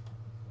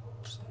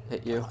 Just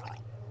hit you.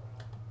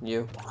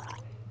 You.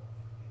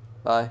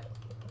 Bye.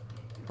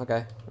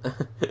 Okay.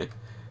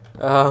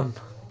 What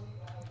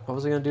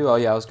was I gonna do? Oh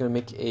yeah, I was gonna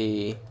make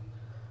a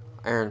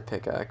iron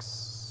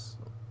pickaxe.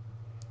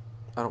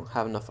 I don't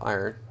have enough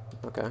iron.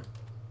 Okay.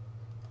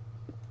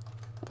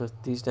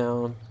 Put these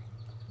down.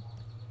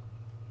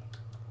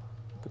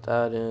 Put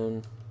that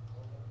in.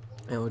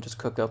 And we'll just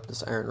cook up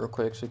this iron real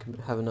quick so we can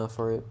have enough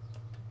for it.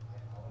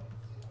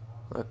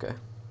 Okay.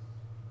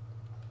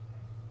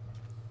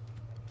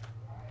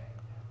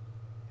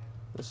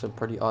 This is a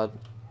pretty odd.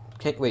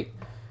 Can't wait.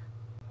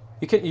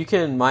 You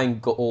can mine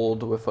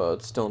gold with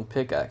a stone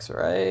pickaxe,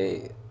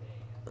 right?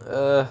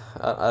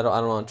 I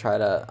don't want to try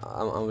that.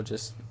 I'm gonna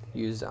just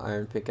use the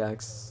iron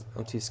pickaxe.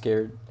 I'm too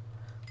scared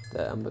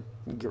that I'm gonna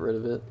get rid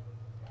of it.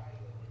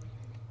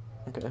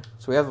 Okay,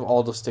 so we have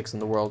all the sticks in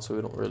the world, so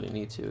we don't really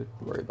need to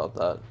worry about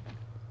that.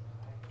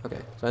 Okay,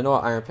 so I know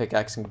an iron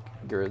pickaxe can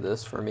get rid of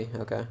this for me.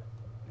 Okay,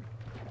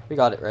 we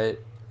got it right.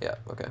 Yeah.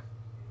 Okay.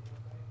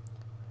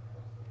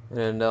 And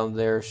then down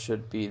there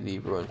should be the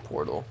ruined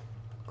portal.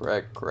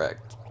 Correct.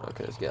 Correct.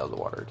 Okay, let's get out of the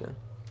water again.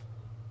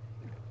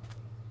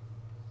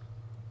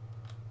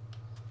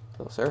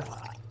 Hello, sir.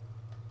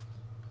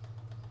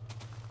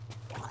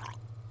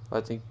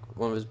 I think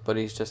one of his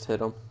buddies just hit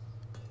him.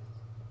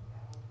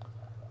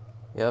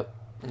 Yep.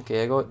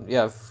 Okay, I go.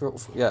 Yeah,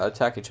 yeah.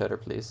 Attack each other,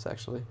 please.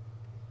 Actually.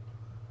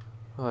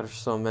 Oh, there's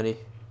so many.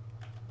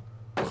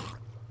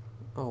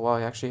 Oh wow,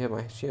 he actually hit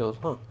my shield.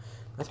 Huh.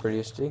 That's pretty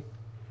interesting.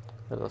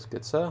 That's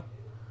good, sir.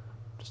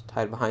 Just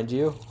hide behind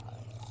you.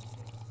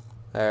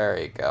 There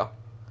you go.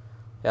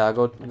 Yeah,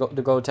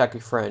 go attack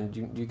your friend.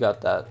 You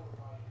got that.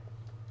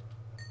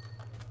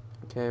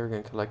 Okay, we're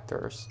gonna collect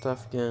our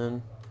stuff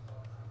again.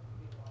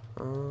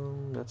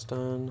 That's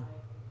done.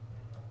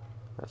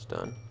 That's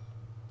done.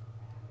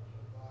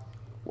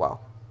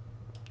 Wow.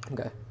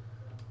 Okay.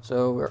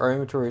 So our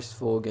inventory is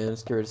full again.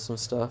 Let's get rid of some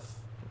stuff.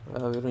 We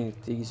don't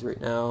need these right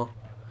now.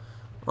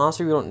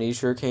 Honestly, we don't need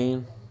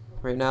sugarcane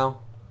right now.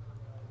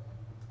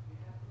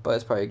 But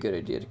it's probably a good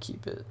idea to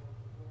keep it.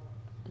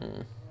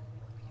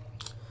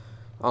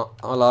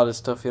 A lot of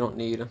stuff you don't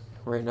need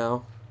right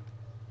now.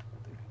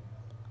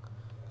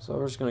 So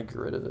we're just gonna get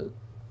rid of it.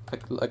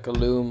 Like a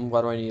loom.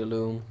 Why do I need a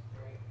loom?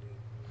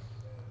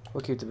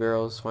 We'll keep the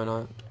barrels. Why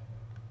not?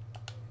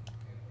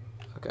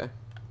 Okay.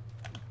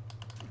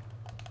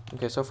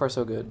 Okay, so far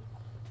so good.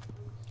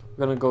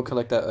 We're gonna go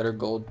collect that other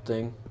gold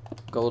thing.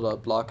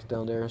 Gold block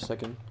down there in a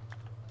second.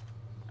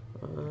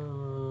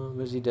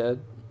 Is he dead?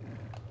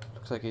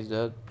 Looks like he's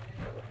dead.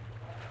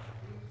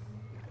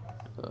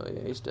 Oh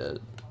yeah, he's dead.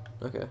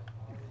 Okay.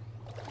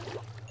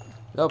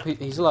 Nope,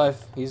 he's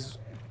alive. He's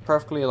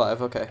perfectly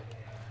alive. Okay.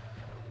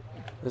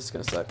 This is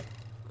gonna suck.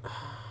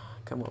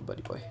 Come on,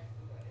 buddy boy.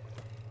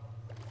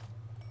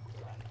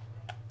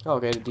 Oh,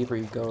 okay, the deeper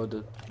you go,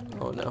 the...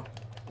 Oh no.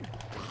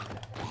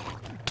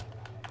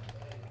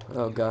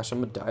 Oh gosh,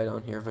 I'm gonna die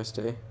down here if I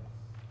stay.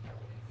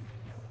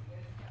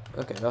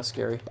 Okay, that's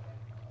scary.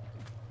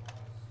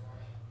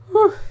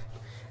 Whew.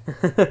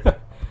 I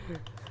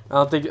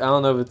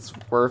don't know if it's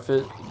worth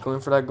it going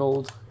for that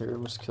gold. Here,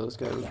 let's kill this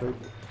guy real quick.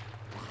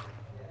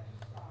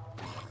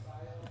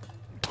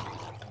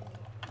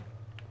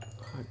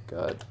 Oh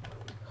god.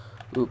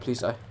 Ooh, please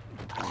die.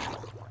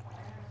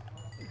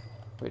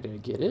 Wait, did I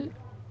get it?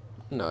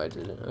 No, I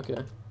didn't.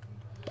 Okay.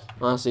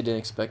 Honestly, didn't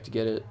expect to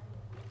get it.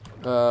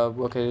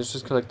 Okay, let's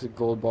just collect the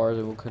gold bars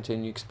and we'll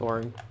continue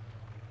exploring.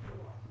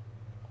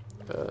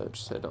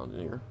 Just head down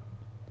here.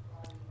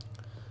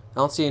 I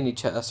don't see any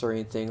chests or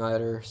anything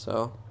either,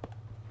 so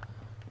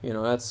you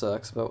know that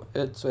sucks, but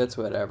it's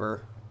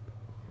whatever.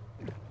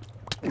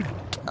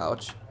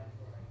 Ouch.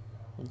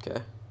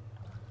 Okay.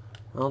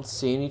 I don't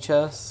see any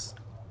chests.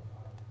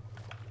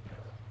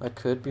 I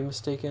could be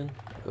mistaken.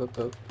 Oh,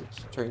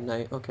 it's turning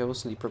night. Okay, we'll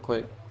sleep real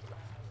quick.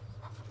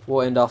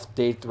 We'll end off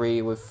day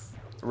 3 with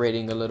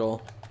raiding a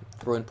little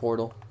ruined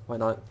portal. Why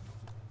not?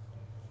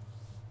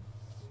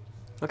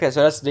 Okay,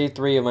 so that's day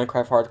 3 of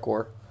Minecraft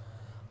Hardcore.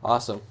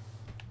 Awesome.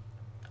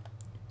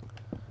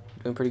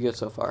 Doing pretty good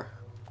so far.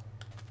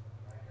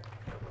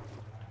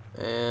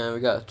 And we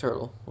got a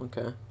turtle.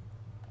 Okay.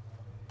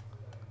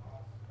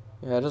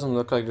 Yeah, it doesn't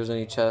look like there's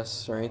any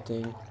chests or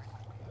anything.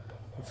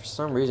 And for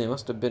some reason, it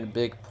must have been a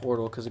big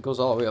portal because it goes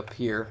all the way up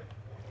here.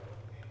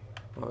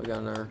 Oh, we got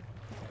another.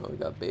 Oh, we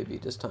got baby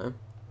this time.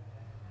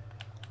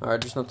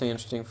 Alright, there's nothing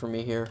interesting for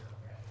me here.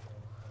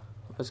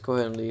 Let's go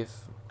ahead and leave.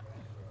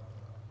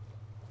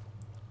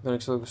 I'm gonna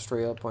go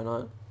straight up. Why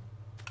not?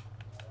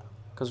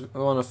 Because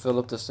we want to fill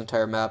up this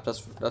entire map.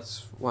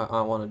 That's what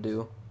I want to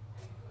do.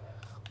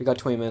 We got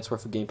 20 minutes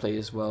worth of gameplay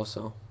as well,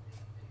 so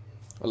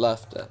Or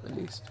left at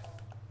least.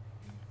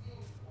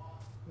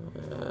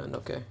 And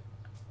okay.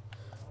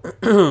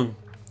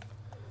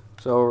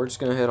 So we're just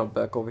gonna head on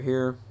back over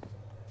here.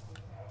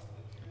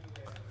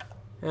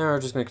 And we're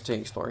just gonna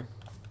continue exploring.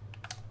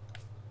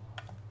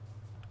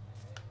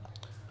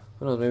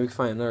 Who knows, maybe we can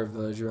find another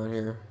village around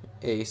here.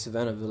 A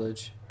Savannah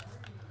village.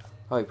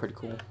 Probably pretty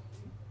cool.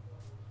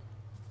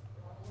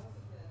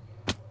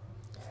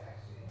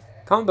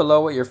 Comment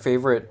below what your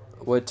favorite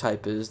wood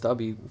type is. That'll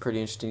be pretty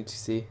interesting to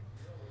see.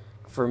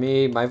 For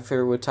me, my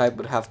favorite wood type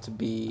would have to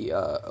be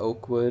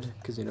oak wood,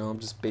 because you know I'm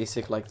just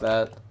basic like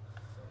that.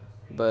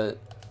 But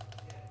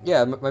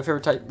yeah, my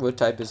favorite wood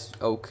type is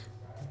oak.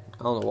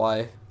 I don't know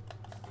why.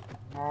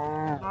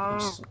 I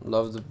just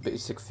love the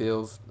basic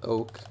feel of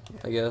oak,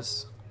 I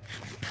guess.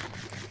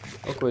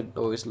 Oak would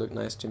always look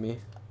nice to me.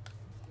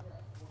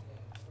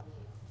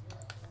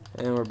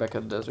 And we're back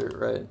at the desert,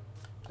 right?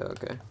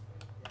 Okay.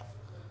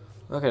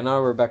 Okay,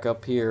 now we're back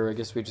up here. I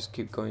guess we just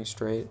keep going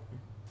straight.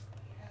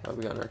 Oh,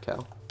 we got another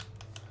cow.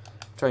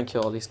 Try and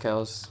kill all these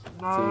cows.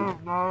 Food.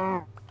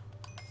 No.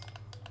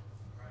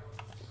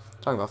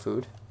 Talking about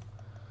food.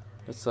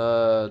 Let's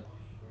let's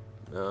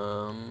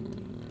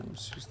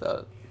use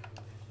that.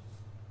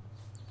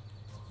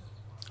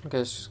 Okay,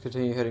 let's just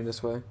continue heading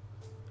this way.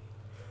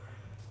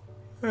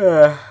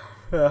 Yeah.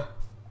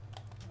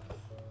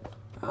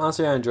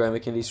 Honestly, I enjoy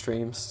making these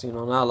streams. You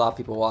know, not a lot of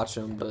people watch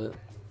them, but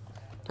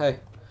hey,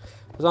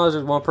 as long as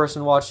there's one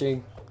person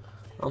watching,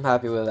 I'm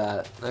happy with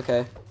that.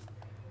 Okay.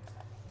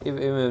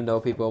 Even if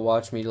no people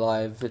watch me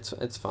live,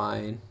 it's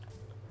fine.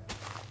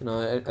 You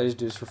know, I just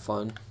do this for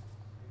fun.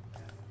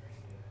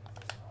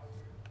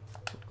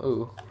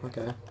 Oh,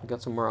 okay. I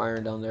got some more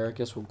iron down there. I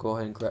guess we'll go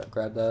ahead and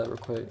grab that real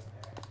quick.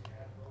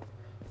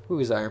 Ooh,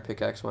 his iron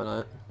pickaxe, why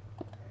not?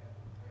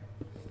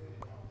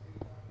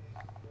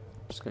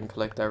 Just gonna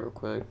collect that real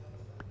quick.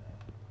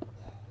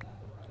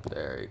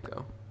 There you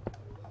go.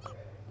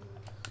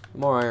 The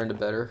more iron, the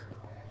better.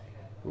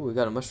 Ooh, we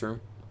got a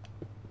mushroom.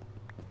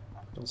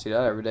 Don't see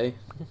that every day.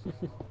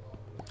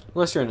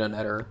 Unless you're in the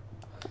nether.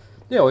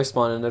 They always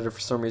spawn in the nether for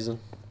some reason.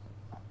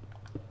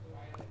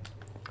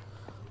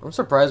 I'm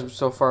surprised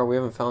so far we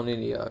haven't found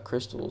any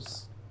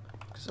crystals.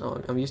 Cause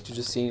I'm used to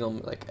just seeing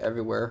them like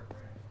everywhere.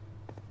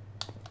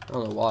 I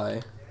don't know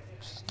why.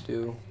 Just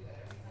do.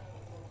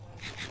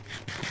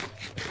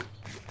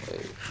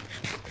 Wait.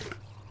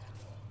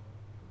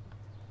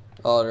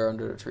 Oh, they're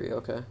under the tree.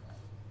 Okay.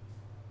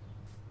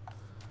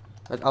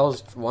 I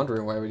was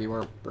wondering why they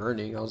weren't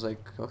burning. I was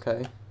like,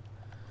 okay.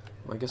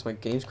 Well, I guess my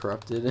game's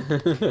corrupted.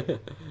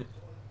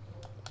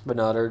 But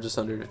no, they're just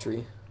under the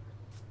tree.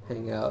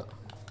 Hanging out.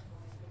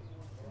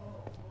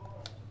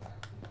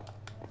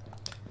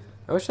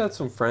 I wish I had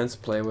some friends to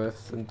play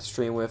with and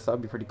stream with.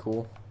 That'd be pretty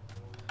cool.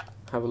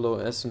 Have a little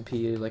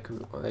SMP like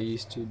I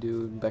used to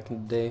do back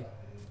in the day.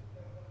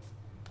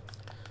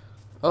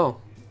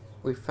 Oh,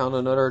 we found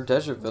another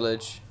desert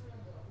village.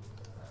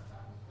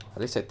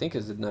 At least I think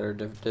it's another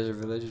desert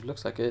village. It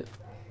looks like it.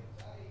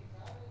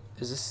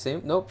 Is this the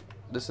same? Nope.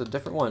 This is a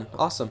different one.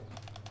 Awesome.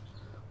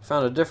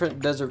 Found a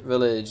different desert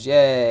village.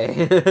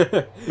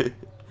 Yay.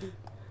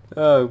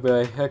 Oh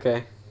boy.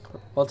 Okay.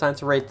 Well, time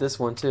to rate this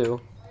one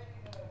too.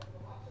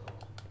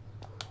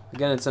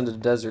 Again, it's in the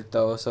desert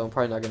though, so I'm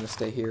probably not going to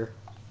stay here.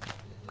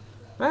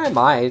 I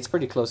might. It's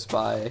pretty close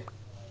by.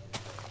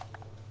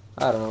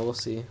 I don't know. We'll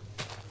see.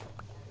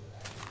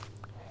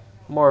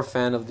 I'm more a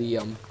fan of the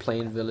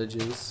plain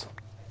villages.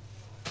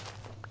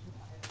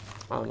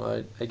 I don't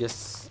know. I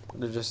guess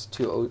they're just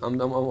too. I'm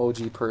an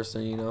OG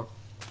person, you know.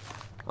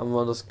 I'm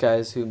one of those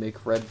guys who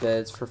make red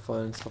beds for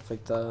fun and stuff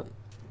like that.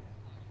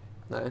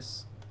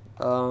 Nice.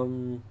 I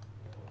don't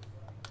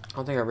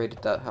think I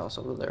rated that house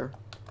over there.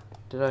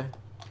 Did I?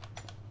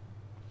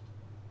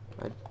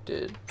 I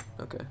did.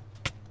 Okay.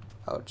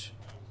 Ouch.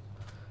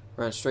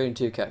 Ran straight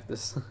into a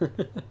cactus.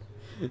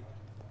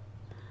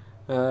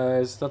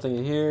 There's nothing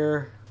in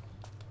here.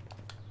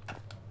 I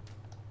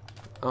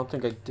don't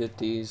think I did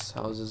these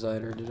houses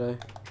either, did I?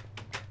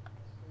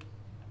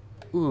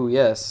 Ooh,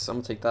 yes. I'm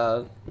gonna take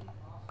that.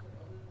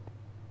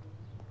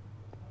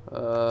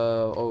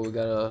 Oh, we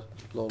got a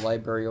little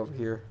library over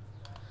here.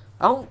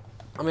 I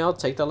mean, I'll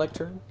take the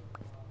lectern.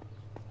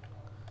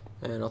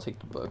 And I'll take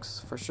the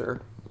books, for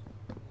sure.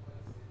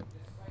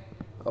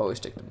 Always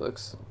take the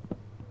books.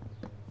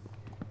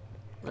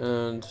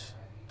 And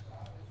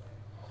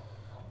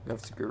I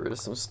have to get rid of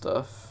some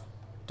stuff.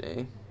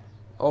 Dang.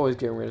 Always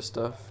getting rid of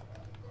stuff.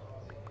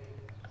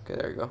 Okay,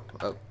 there you go.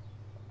 Oh.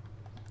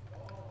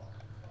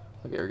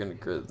 Okay, we're gonna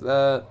get rid of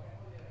that.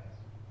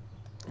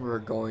 We're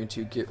going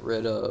to get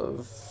rid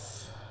of...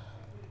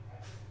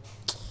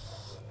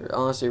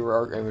 Honestly,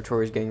 our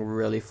inventory is getting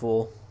really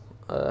full.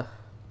 Okay,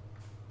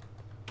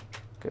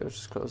 let's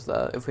just close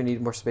that. If we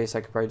need more space,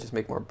 I could probably just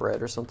make more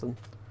bread or something.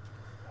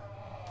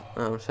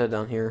 Let's head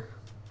down here.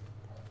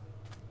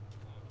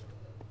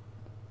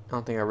 I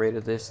don't think I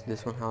rated this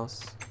one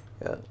house.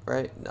 Yeah,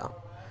 right? No.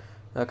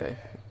 Okay.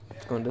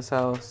 Let's go in this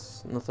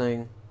house.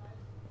 Nothing.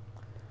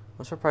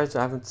 I'm surprised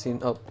I haven't seen...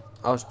 Oh,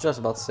 I was just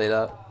about to say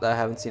that I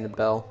haven't seen a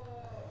bell.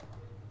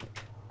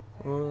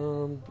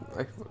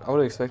 I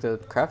would expect a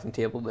crafting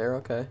table there.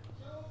 Okay.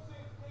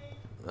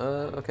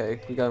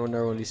 Okay, we got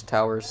another one of these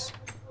towers.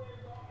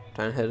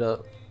 Trying to head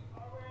up.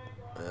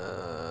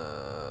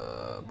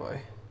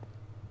 Boy.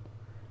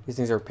 These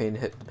things are a pain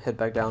to head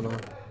back down on.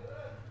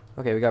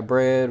 Okay, we got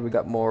bread. We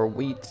got more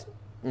wheat.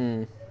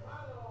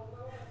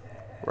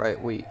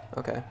 Right, wheat.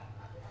 Okay.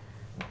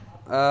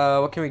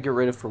 What can we get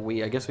rid of for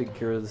wheat? I guess we can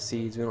get rid of the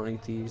seeds. We don't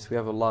need these. We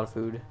have a lot of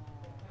food.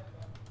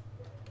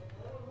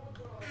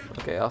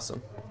 Okay,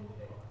 awesome.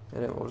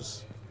 And then we'll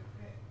just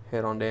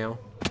head on down.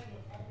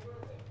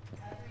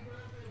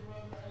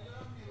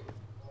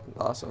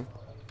 Awesome.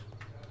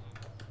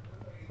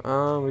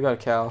 We got a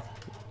cow.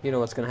 You know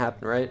what's gonna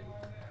happen, right?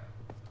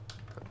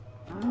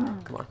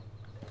 Come on.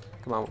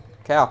 Come on.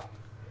 Cow!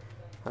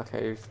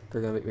 Okay,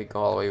 they're gonna make me go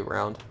all the way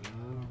around.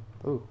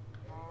 Ooh.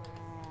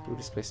 Ooh,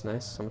 this place is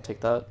nice. I'm gonna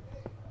take that.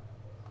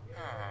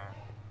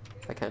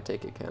 I can't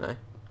take it, can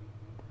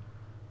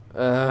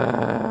I?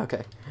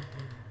 Okay.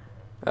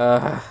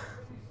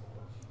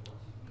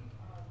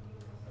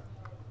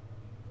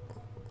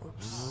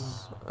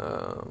 Whoops.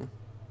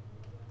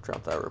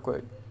 Drop that real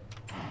quick.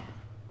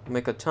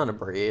 Make a ton of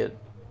bread.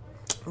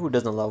 Who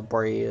doesn't love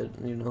bread,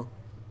 you know?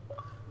 I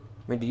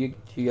mean, do you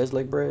guys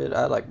like bread?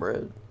 I like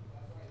bread.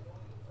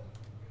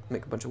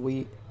 Make a bunch of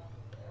wheat.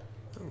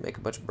 Make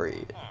a bunch of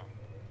bread.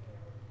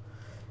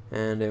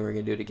 And then we're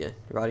gonna do it again.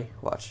 You ready?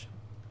 Watch.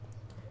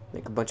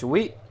 Make a bunch of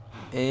wheat.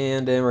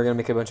 And then we're gonna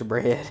make a bunch of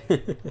bread.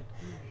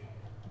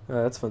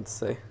 That's fun to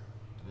say.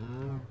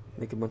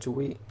 Make a bunch of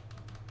wheat.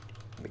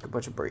 Make a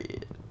bunch of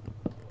bread.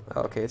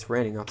 Okay, it's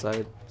raining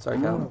outside. Sorry,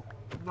 cow.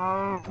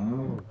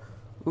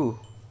 Ooh.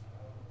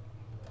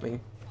 Me.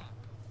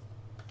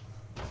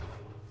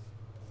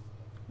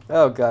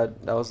 Oh god,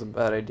 that was a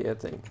bad idea, I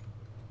think.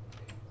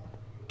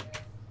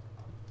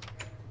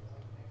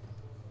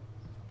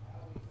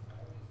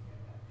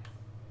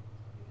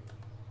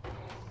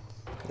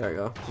 There we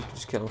go. You can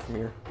just kill him from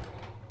here.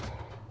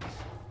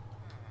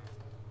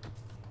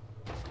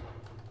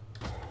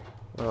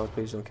 Oh,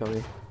 please don't kill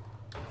me.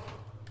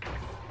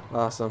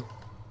 Awesome.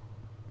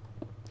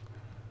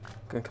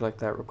 Gonna collect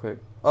that real quick.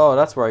 Oh,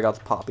 that's where I got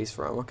the poppies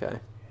from.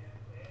 Okay.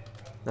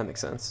 That makes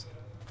sense.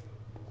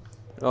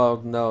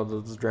 Oh, no.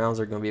 Those drowns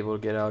are gonna be able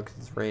to get out because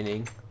it's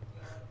raining.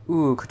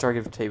 Ooh,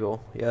 target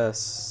table.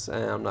 Yes.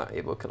 And I'm not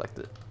able to collect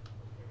it.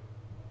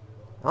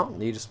 I don't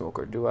need a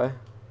smoker, do I?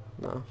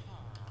 No.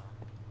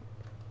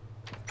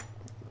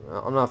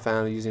 I'm not a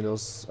fan of using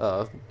those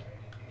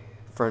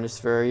furnace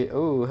fairy.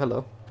 Oh,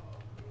 hello.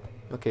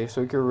 Okay,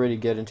 so we could already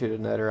get into the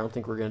nether. I don't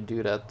think we're gonna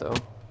do that though.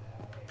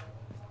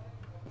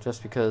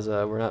 Just because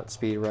we're not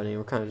speed running,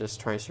 we're kind of just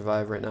trying to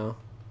survive right now.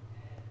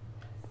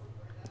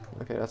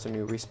 Okay, that's a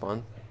new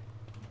respawn.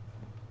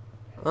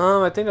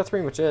 I think that's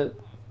pretty much it.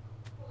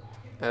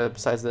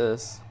 Besides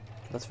this,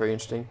 that's very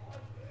interesting.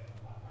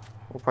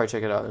 We'll probably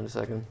check it out in a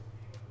second.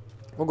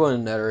 We'll go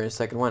in the nether in a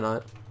second. Why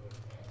not?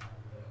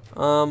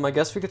 I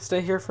guess we could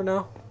stay here for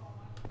now.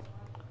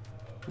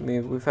 I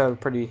mean, we've had a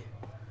pretty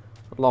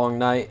long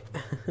night.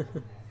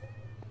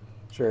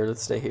 Sure,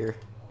 let's stay here.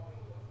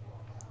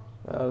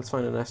 Let's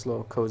find a nice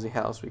little cozy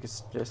house we could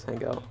just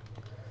hang out.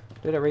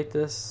 Did I rate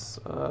this?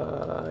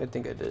 I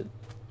think I did.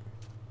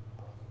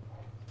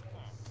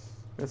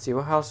 Let's see,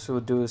 what house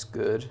would do us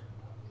good?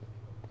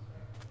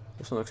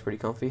 This one looks pretty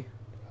comfy.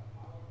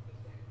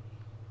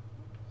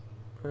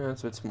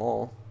 It's a bit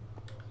small.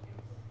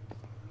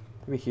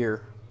 Maybe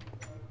here.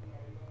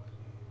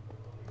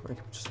 I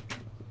can just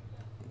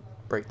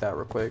break that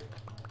real quick.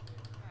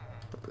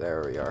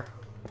 There we are.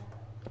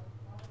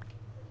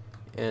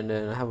 And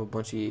then I have a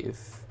bunch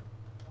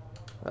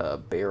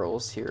of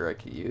barrels here I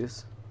could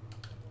use.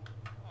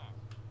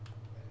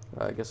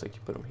 I guess I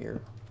could put them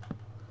here.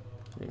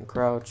 And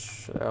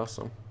crouch.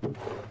 Awesome. Alright,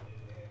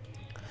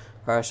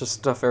 let's just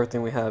stuff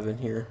everything we have in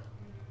here.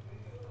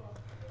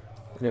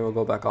 And then we'll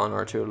go back on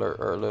our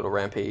little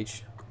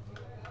rampage.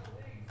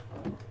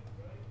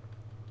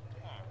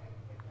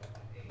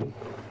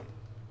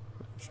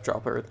 Just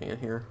drop everything in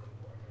here.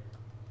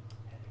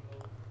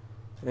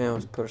 And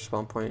let's put a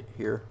spawn point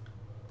here.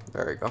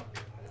 There we go.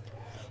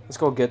 Let's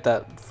go get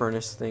that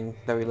furnace thing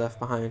that we left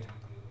behind.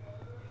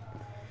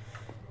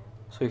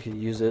 So we could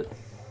use it.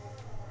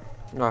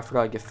 No, I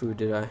forgot to get food,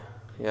 did I?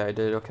 Yeah, I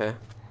did. Okay.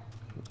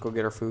 Let's go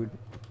get our food.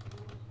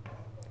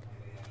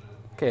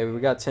 Okay, we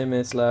got 10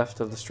 minutes left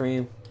of the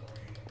stream.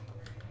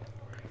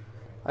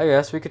 I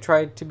guess we could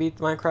try to beat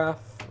Minecraft.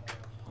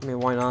 I mean,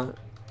 why not?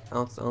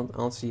 I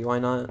don't see why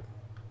not.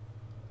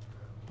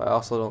 But I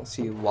also don't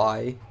see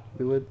why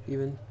we would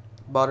even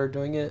bother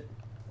doing it.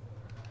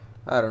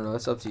 I don't know.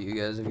 It's up to you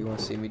guys if you want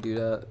to see me do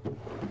that.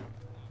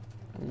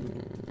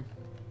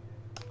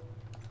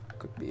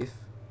 Cooked beef.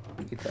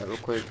 Eat that real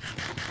quick.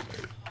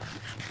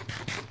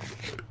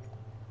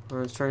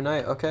 It's turn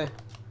night. Okay.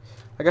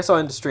 I guess I'll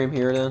end the stream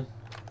here then.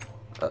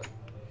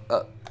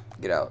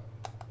 Get out.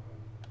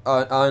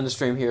 I'll end the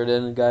stream here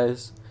then,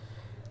 guys.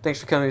 Thanks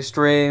for coming to the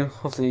stream.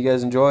 Hopefully you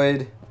guys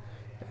enjoyed.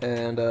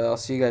 And I'll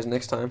see you guys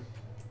next time.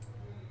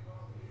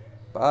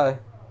 Bye.